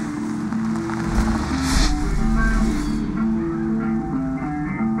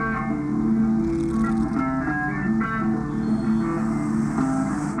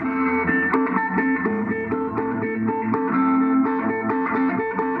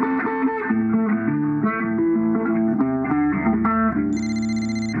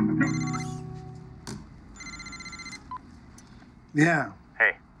 Yeah.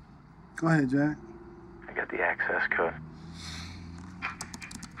 Hey. Go ahead, Jack. I got the access code.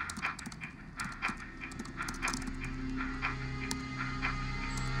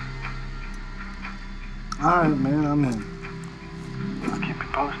 All right, man, I'm in. I'll keep you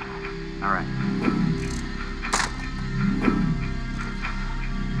posted. All right.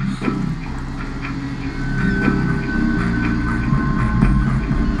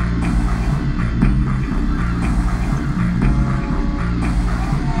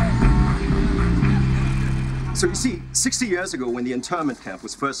 So you see, 60 years ago when the internment camp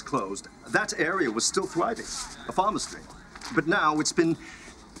was first closed, that area was still thriving, a farmer's dream. But now it's been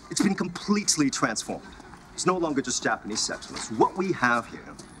completely transformed. It's no longer just Japanese settlers. What we have here,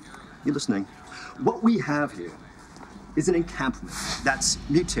 you're listening, what we have here is an encampment that's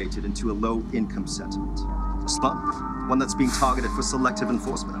mutated into a low-income settlement. A slum, one that's being targeted for selective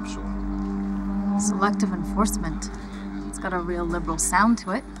enforcement, I'm sure. Selective enforcement. It's got a real liberal sound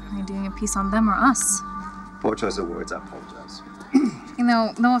to it. Are you doing a piece on them or us? Poor choice of words, I apologize. You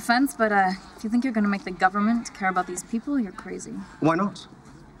know, no offense, but if you think you're gonna make the government care about these people, you're crazy. Why not?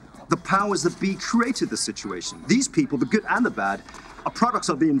 The powers that be created this situation. These people, the good and the bad, are products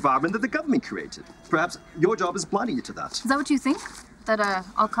of the environment that the government created. Perhaps your job is blinding you to that. Is that what you think? That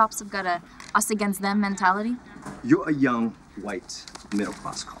all cops have got a us against them mentality? You're a young, white,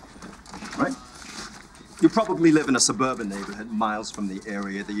 middle-class cop. right? You probably live in a suburban neighborhood miles from the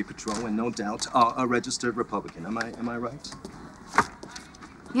area that you patrol, and no doubt are a registered Republican. Am I right?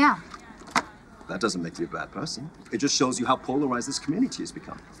 Yeah. That doesn't make you a bad person. It just shows you how polarized this community has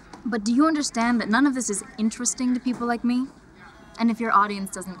become. But do you understand that none of this is interesting to people like me? And if your audience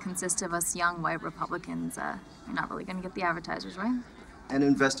doesn't consist of us young white Republicans, you're not really going to get the advertisers, right? An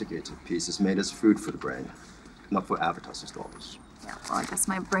investigative piece is made as food for the brain, not for advertisers' dollars. Yeah, well, I guess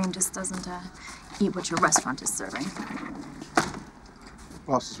my brain just doesn't eat what your restaurant is serving.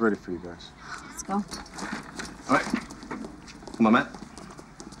 Boss is ready for you guys. Let's go. All right. Come on, Matt.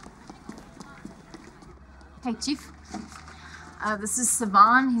 Hey, Chief. This is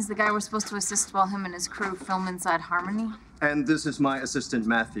Savan. He's the guy we're supposed to assist while him and his crew film inside Harmony. And this is my assistant,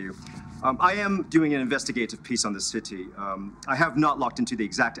 Matthew. I am doing an investigative piece on the city. I have not locked into the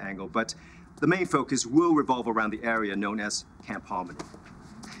exact angle, but the main focus will revolve around the area known as Camp Harmony.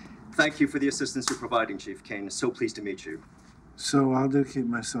 Thank you for the assistance you're providing, Chief Kane. So pleased to meet you. So I'll dedicate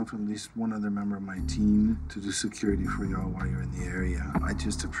myself and at least one other member of my team to do security for y'all while you're in the area. I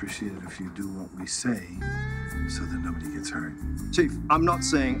just appreciate it if you do what we say so that nobody gets hurt. Chief, I'm not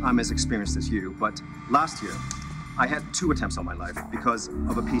saying I'm as experienced as you, but last year, I had 2 attempts on my life because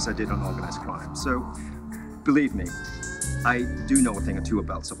of a piece I did on organized crime. So, believe me, I do know a thing or two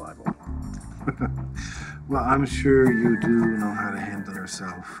about survival. Well, I'm sure you do know how to handle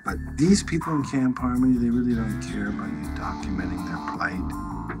yourself. But these people in Camp Harmony, they really don't care about you documenting their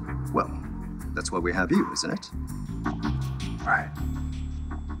plight. Well, that's why we have you, isn't it? Right.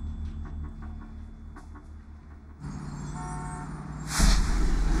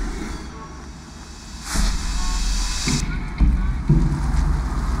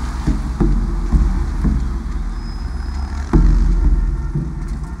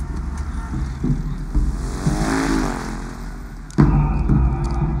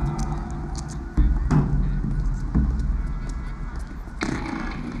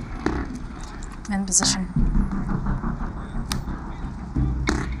 In position.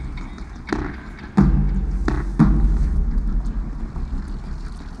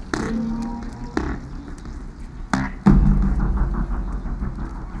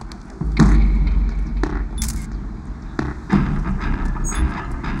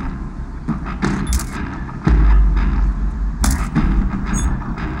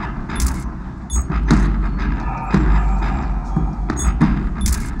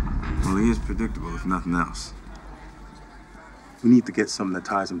 Predictable, if nothing else. We need to get something that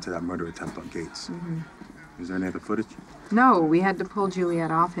ties him to that murder attempt on Gates. Is there any other footage? No, we had to pull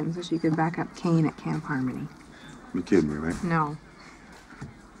Juliet off him so she could back up Kane at Camp Harmony. You're kidding me, right? No.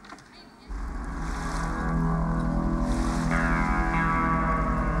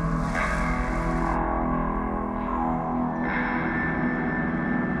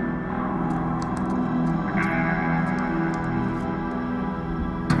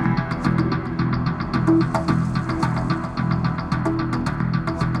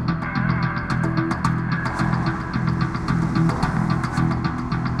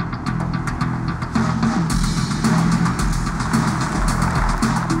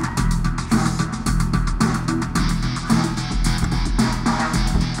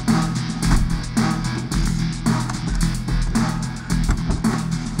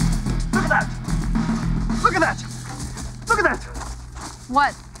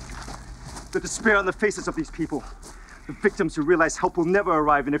 What? The despair on the faces of these people. The victims who realize help will never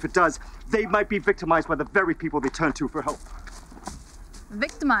arrive, and if it does, they might be victimized by the very people they turn to for help.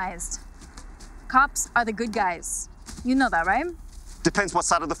 Victimized? Cops are the good guys. You know that, right? Depends what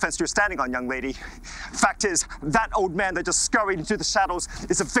side of the fence you're standing on, young lady. Fact is, that old man that just scurried into the shadows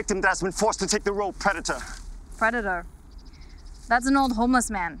is a victim that's been forced to take the role of predator. Predator. That's an old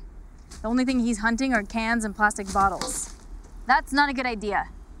homeless man. The only thing he's hunting are cans and plastic bottles. That's not a good idea.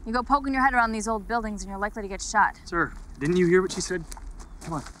 You go poking your head around these old buildings and you're likely to get shot. Sir, didn't you hear what she said?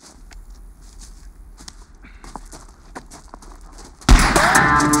 Come on.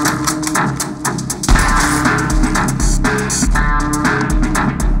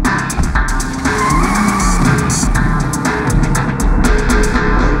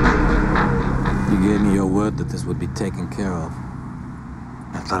 You gave me your word that this would be taken care of.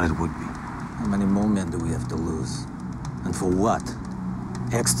 I thought it would be. How many more men do we have to lose? And for what?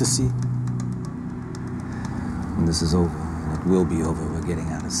 Ecstasy? When this is over, and it will be over, we're getting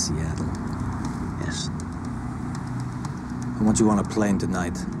out of Seattle. Yes. I want you on a plane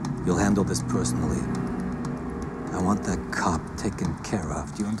tonight. You'll handle this personally. I want that cop taken care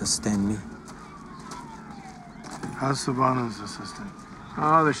of. Do you understand me? How's Savannah's assistant?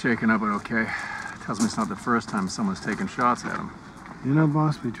 Oh, they're shaking up it okay. Tells me it's not the first time someone's taken shots at him. You know,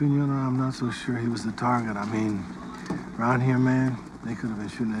 boss, between you and I, I'm not so sure he was the target. I mean, around here, man, they could have been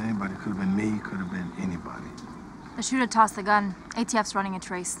shooting at anybody. Could have been me, could have been anybody. The shooter tossed the gun. ATF's running a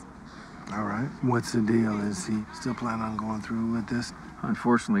trace. All right. What's the deal? Is he still planning on going through with this?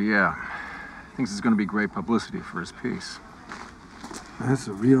 Unfortunately, yeah. Thinks it's going to be great publicity for his piece. That's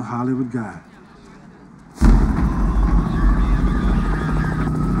a real Hollywood guy.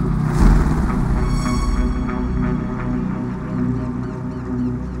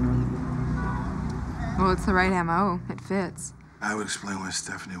 Well, it's the right MO. It fits. I would explain why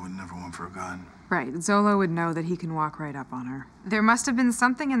Stephanie would never want for a gun. Right. Zolo would know that he can walk right up on her. There must have been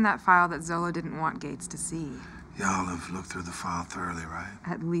something in that file that Zolo didn't want Gates to see. Y'all have looked through the file thoroughly, right?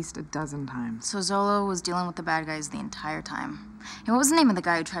 At least a dozen times. So Zolo was dealing with the bad guys the entire time. And what was the name of the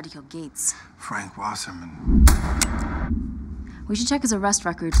guy who tried to kill Gates? Frank Wasserman. We should check his arrest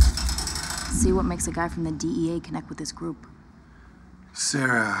record. See what makes a guy from the DEA connect with this group.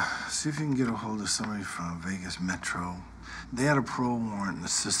 Sarah, see if you can get a hold of somebody from Vegas Metro. They had a parole warrant in the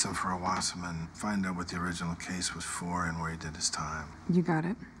system for a Wasserman. Find out what the original case was for and where he did his time. You got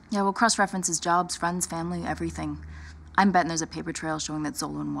it. Yeah, we'll cross-reference his jobs, friends, family, everything. I'm betting there's a paper trail showing that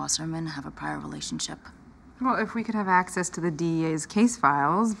Zolo and Wasserman have a prior relationship. Well, if we could have access to the DEA's case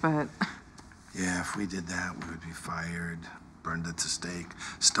files, but... Yeah, if we did that, we would be fired, burned at the stake,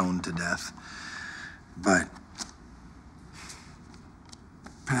 stoned to death. But...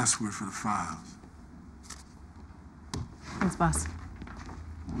 password for the files. Thanks, boss.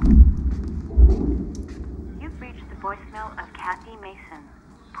 You've reached the voicemail of Kathy Mason.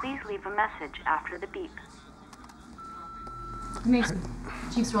 Please leave a message after the beep. Mason,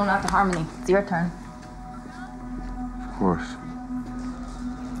 Chief's rolling out to Harmony. It's your turn. Of course.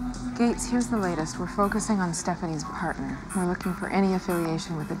 Gates, here's the latest. We're focusing on Stephanie's partner. We're looking for any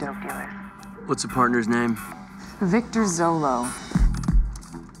affiliation with the dope dealers. What's the partner's name? Victor Zolo.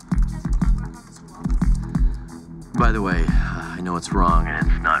 By the way, I know it's wrong and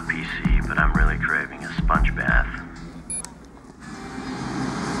it's not PC, but I'm really craving a sponge bath.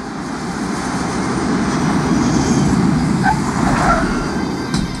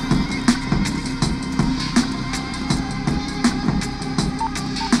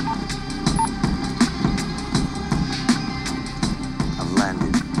 I've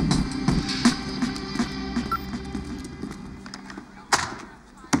landed.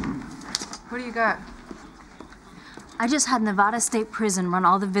 What do you got? I just had Nevada State Prison run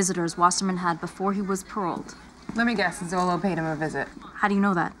all the visitors Wasserman had before he was paroled. Let me guess, Zolo paid him a visit. How do you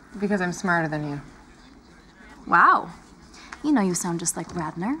know that? Because I'm smarter than you. Wow. You know you sound just like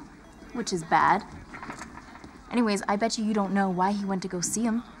Radner, which is bad. Anyways, I bet you don't know why he went to go see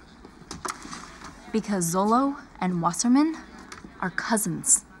him. Because Zolo and Wasserman are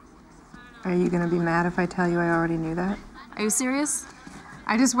cousins. Are you gonna be mad if I tell you I already knew that? Are you serious?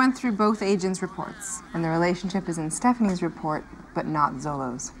 I just went through both agents' reports, and the relationship is in Stephanie's report, but not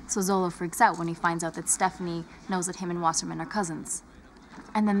Zolo's. So Zolo freaks out when he finds out that Stephanie knows that him and Wasserman are cousins.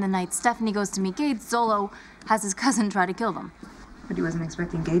 And then the night Stephanie goes to meet Gates, Zolo has his cousin try to kill them. But he wasn't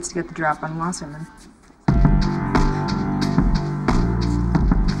expecting Gates to get the drop on Wasserman.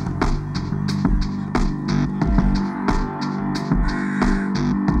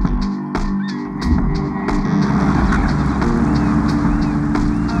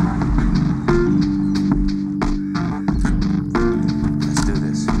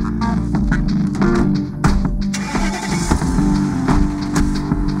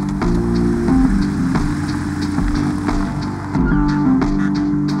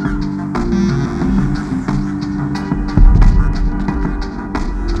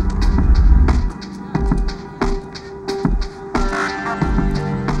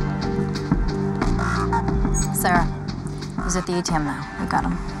 Sarah, he's at the ATM now. We got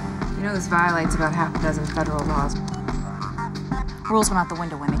him. You know this violates about half a dozen federal laws. Rules went out the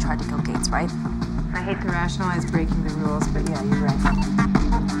window when they tried to kill Gates, right? I hate to rationalize breaking the rules, but yeah, you're right.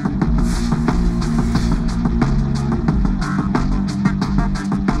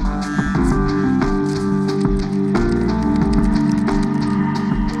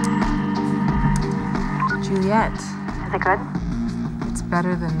 Juliet. Is it good? It's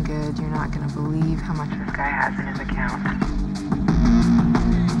better than good. You're not gonna believe how much this guy has in his account.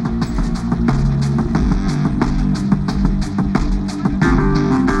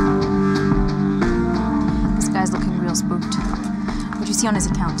 This guy's looking real spooked. What'd you see on his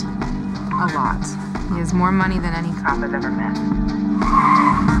account? A lot. He has more money than any cop I've ever met.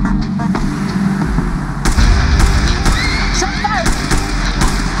 Shot fired!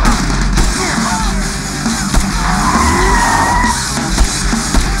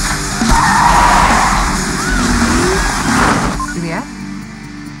 Juliet?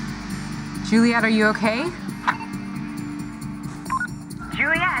 Juliet, are you okay?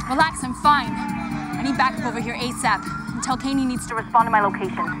 Juliet! Relax, I'm fine. I need backup over here ASAP. And tell Kane he needs to respond to my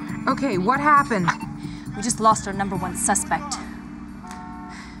location. Okay, what happened? We just lost our #1 suspect.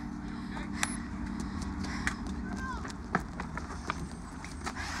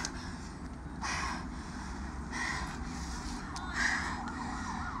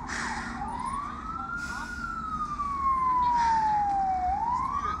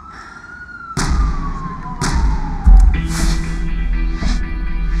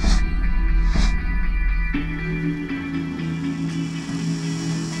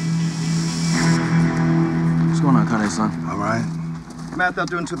 All right. Matt, they're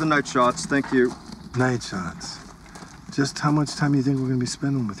doing to the night shots. Thank you. Night shots. Just how much time do you think we're gonna be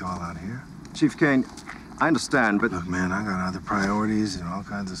spending with y'all out here? Chief Kane, I understand, but... Look, man, I got other priorities and all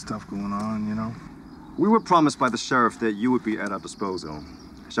kinds of stuff going on, you know? We were promised by the sheriff that you would be at our disposal.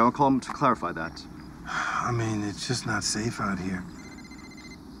 Shall I call him to clarify that? I mean, it's just not safe out here.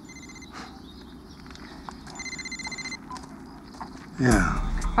 Yeah.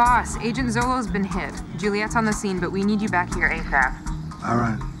 Boss, Agent Zolo's been hit. Juliet's on the scene, but we need you back here ASAP. All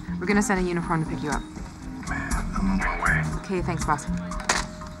right. We're gonna send a uniform to pick you up. Man, I'm on my way. Okay, thanks, boss.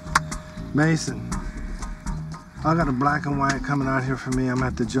 Mason, I got a black and white coming out here for me. I'm gonna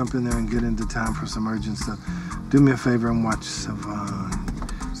have to jump in there and get into town for some urgent stuff. Do me a favor and watch Savon.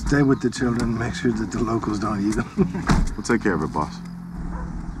 Stay with the children. Make sure that the locals don't eat them. We'll take care of it, boss.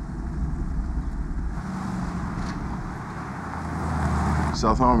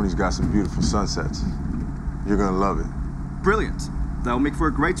 South Harmony's got some beautiful sunsets. You're gonna love it. Brilliant. That'll make for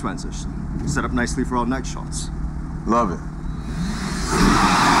a great transition. Set up nicely for our night shots. Love it.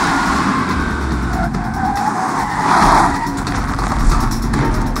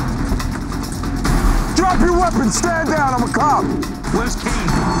 Drop your weapon, stand down, I'm a cop. Where's Kane?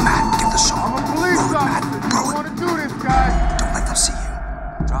 Matt, get the shot. I'm a police officer. You don't want to do this, guys. Don't let them see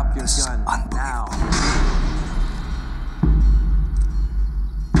you. Drop your gun now.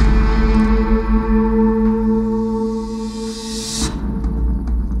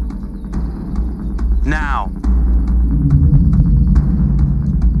 Now.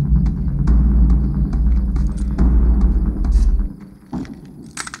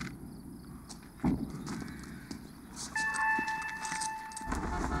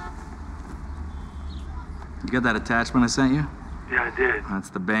 You got that attachment I sent you? Yeah, I did. That's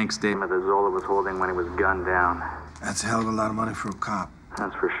the bank statement that Zola was holding when he was gunned down. That's a hell of a lot of money for a cop.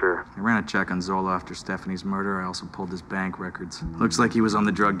 That's for sure. I ran a check on Zola after Stephanie's murder. I also pulled his bank records. Looks like he was on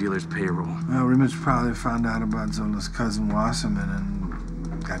the drug dealer's payroll. Well, Rimmage probably found out about Zola's cousin Wasserman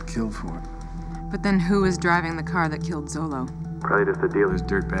and got killed for it. But then who was driving the car that killed Zolo? Probably just the dealer's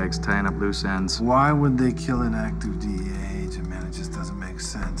dirtbags tying up loose ends. Why would they kill an active DEA agent, man? It just doesn't make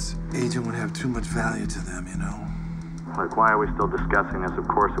sense. Agent would have too much value to them, you know? Like, why are we still discussing this? Of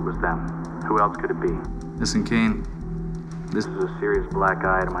course it was them. Who else could it be? Listen, Kane, this is a serious black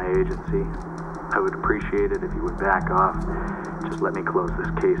eye to my agency. I would appreciate it if you would back off. Just let me close this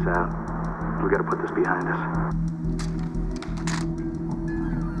case out. We gotta put this behind us.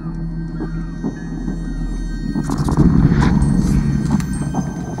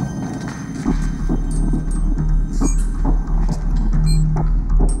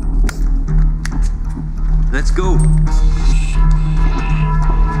 Let's go.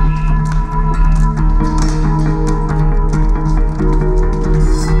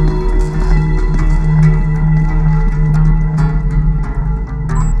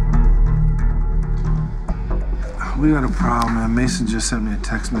 We got a problem, man. Mason just sent me a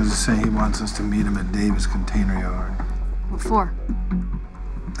text message saying he wants us to meet him at Davis Container Yard. What for?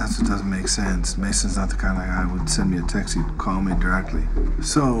 That's what doesn't make sense. Mason's not the kind of guy who would send me a text. He'd call me directly.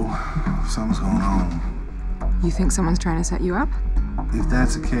 So, something's going on. You think someone's trying to set you up? If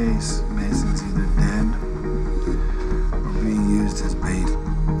that's the case, Mason's either dead or being used as bait.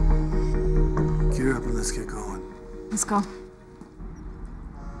 Gear up and let's get going. Let's go.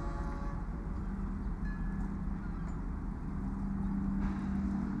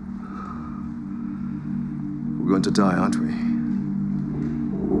 We're going to die, aren't we?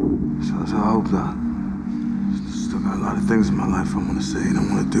 So I hope not. Still got a lot of things in my life I want to say and I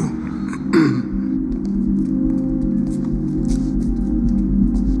want to do.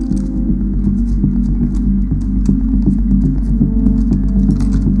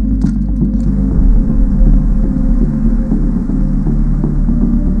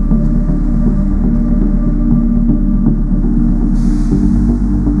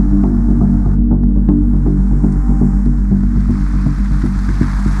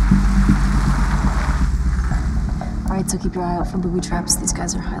 So keep your eye out for booby traps. These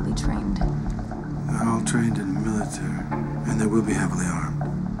guys are highly trained. They're all trained in the military, and they will be heavily armed.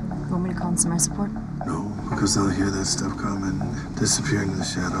 You want me to call in some air support? No, because they'll hear that stuff come and disappear into the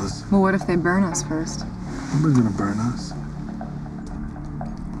shadows. Well, what if they burn us first? Nobody's gonna burn us.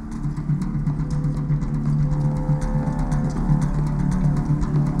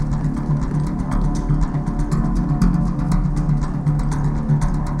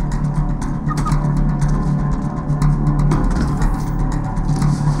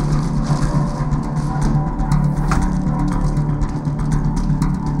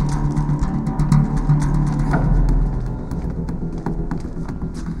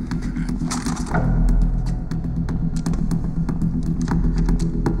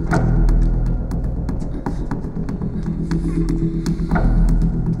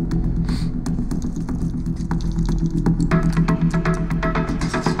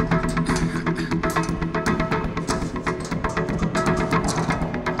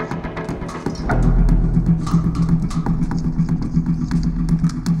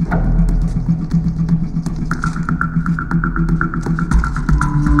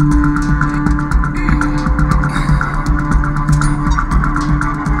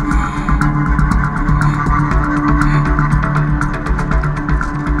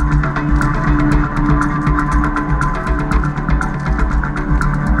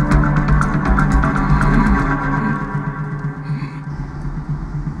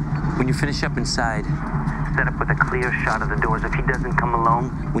 Up inside. Set up with a clear shot of the doors. If he doesn't come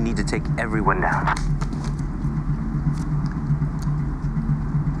alone, we need to take everyone down.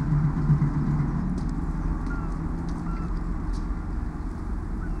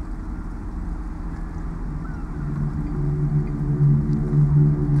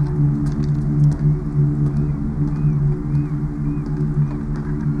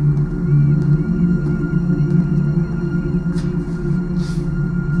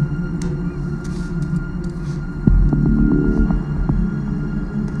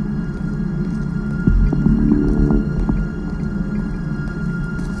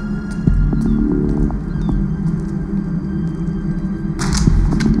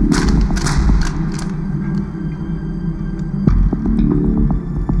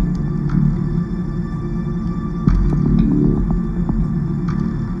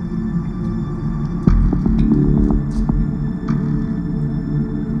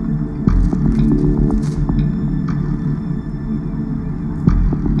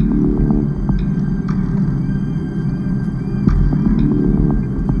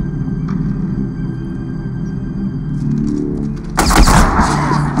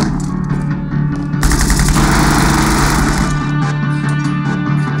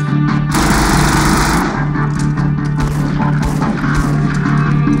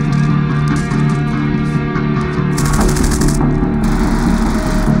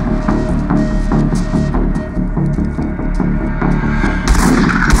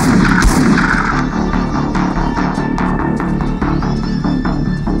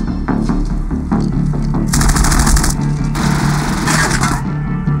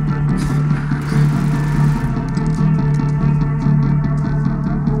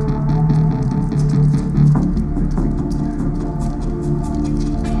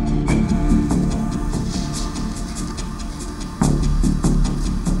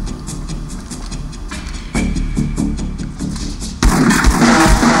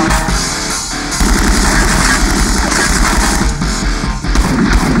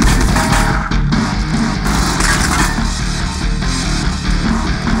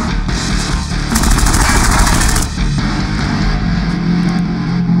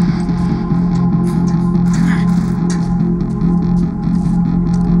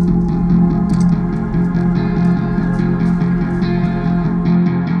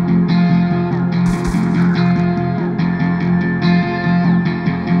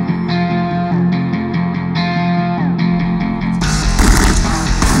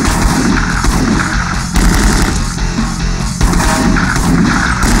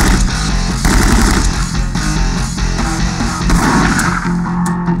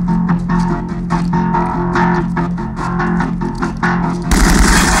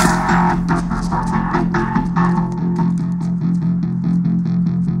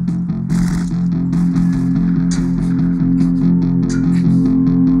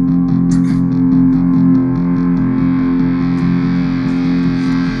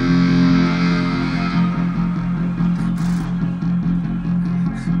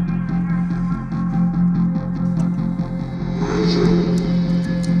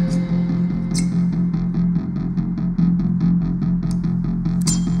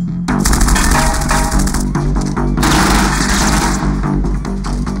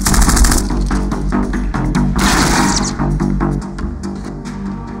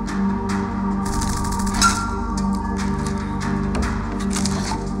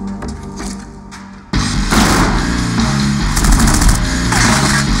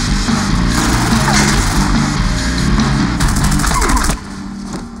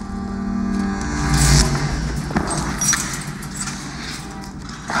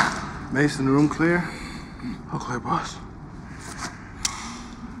 Mason, the room clear? All clear, boss.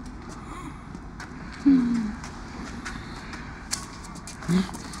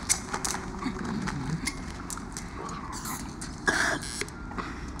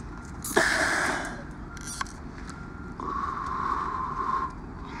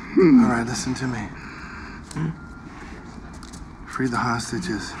 All right, listen to me. Free the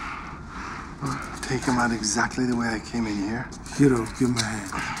hostages. Take them out exactly the way I came in here. Hiro, give him a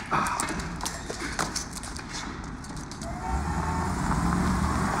hand.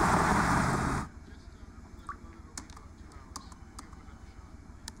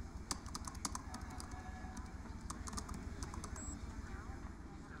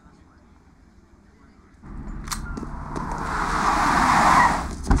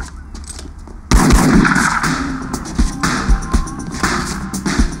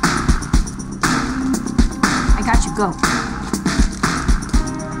 Go.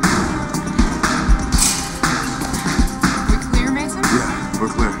 We clear, Mason? Yeah, we're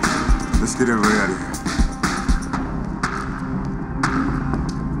clear. Let's get everybody out of here.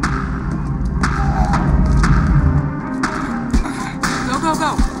 Go, go,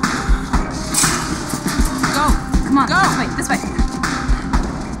 go. Go. Come on, go. This way, this way.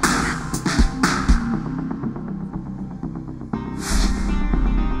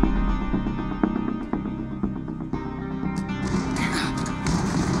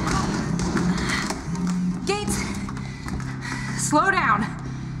 Slow down.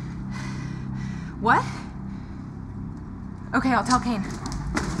 What? Okay, I'll tell Kane.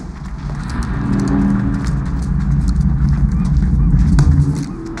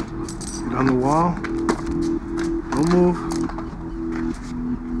 Get on the wall. Don't move.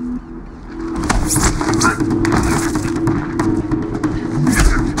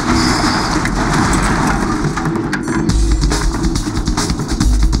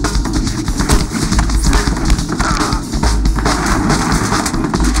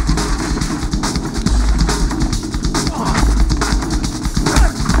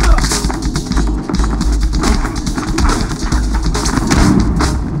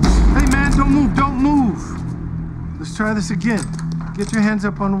 Try this again. Get your hands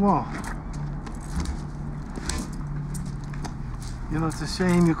up on the wall. You know, it's a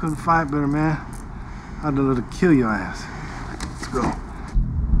shame you couldn't fight better, man. I'd have let her kill your ass. Let's go.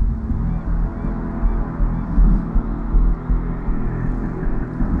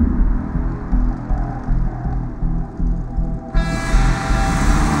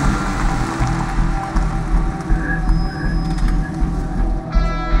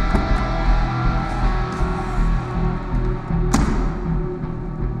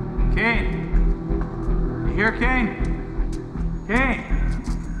 Kane? Kane?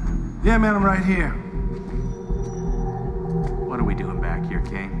 Yeah, man, I'm right here. What are we doing back here,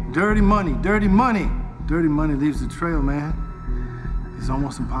 Kane? Dirty money, dirty money. Dirty money leaves the trail, man. It's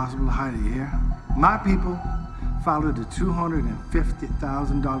almost impossible to hide it here. My people followed a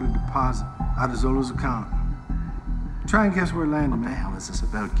 $250,000 deposit out of Zola's account. Try and guess where it landed, man. What the hell is this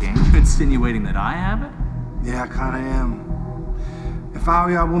about, Kane? You insinuating that I have it? Yeah, I kinda am. If I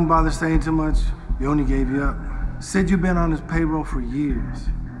were you, I wouldn't bother saying too much. He only gave you up. Said you've been on his payroll for years.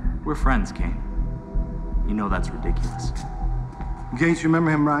 We're friends, Kane. You know that's ridiculous. Gates, you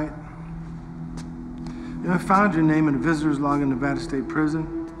remember him, right? You know, I found your name in a visitor's log in Nevada State Prison.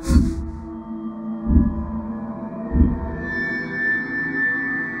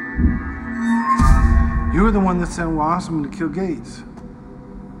 You were the one that sent Wasserman to kill Gates.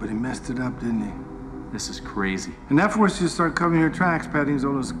 But he messed it up, didn't he? This is crazy. And that forced you to start covering your tracks, padding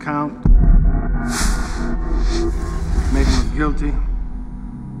Zola's account. Made him look guilty.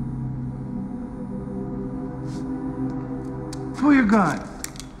 Pull your gun.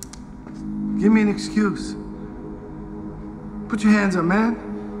 Give me an excuse. Put your hands up, man.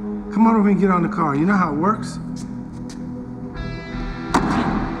 Come on over and get on the car. You know how it works?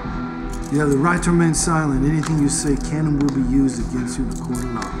 You have the right to remain silent. Anything you say can and will be used against you in the court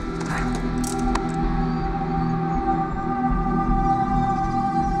of law.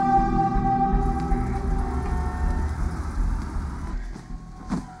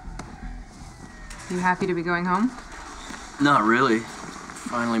 You happy to be going home? Not really.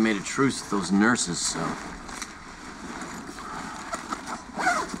 Finally made a truce with those nurses, so.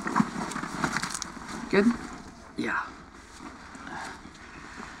 Good? Yeah.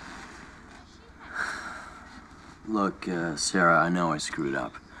 Look, Sarah, I know I screwed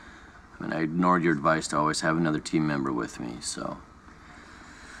up. I mean, I ignored your advice to always have another team member with me, so.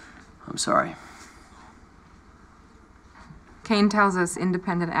 I'm sorry. Kane tells us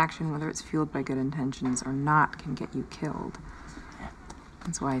independent action, whether it's fueled by good intentions or not, can get you killed.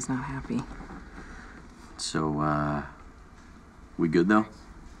 That's why he's not happy. So, we good though?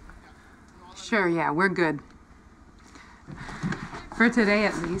 Sure, yeah, we're good. For today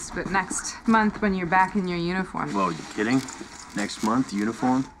at least, but next month when you're back in your uniform. Whoa, you kidding? Next month,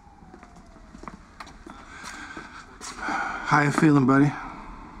 uniform? How you feeling, buddy?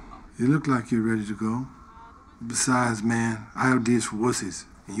 You look like you're ready to go. Besides, man, I ODs for wussies,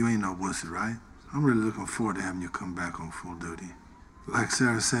 and you ain't no wussy, right? I'm really looking forward to having you come back on full duty. Like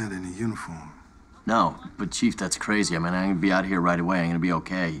Sarah said, in a uniform. No, but Chief, that's crazy. I mean, I'm gonna be out here right away. I'm gonna be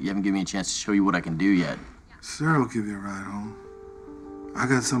okay. You haven't given me a chance to show you what I can do yet. Sarah will give you a ride home. I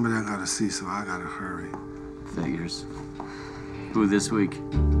got somebody I gotta see, so I gotta hurry. Figures. Who this week?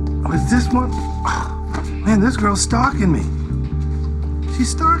 Oh, is this one? Man, this girl's stalking me.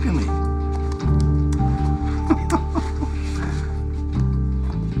 She's stalking me.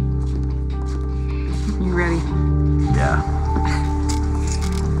 You ready? Yeah.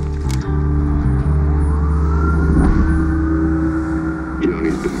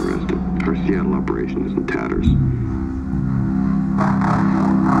 Johnny's been arrested. Our Seattle operation is in tatters.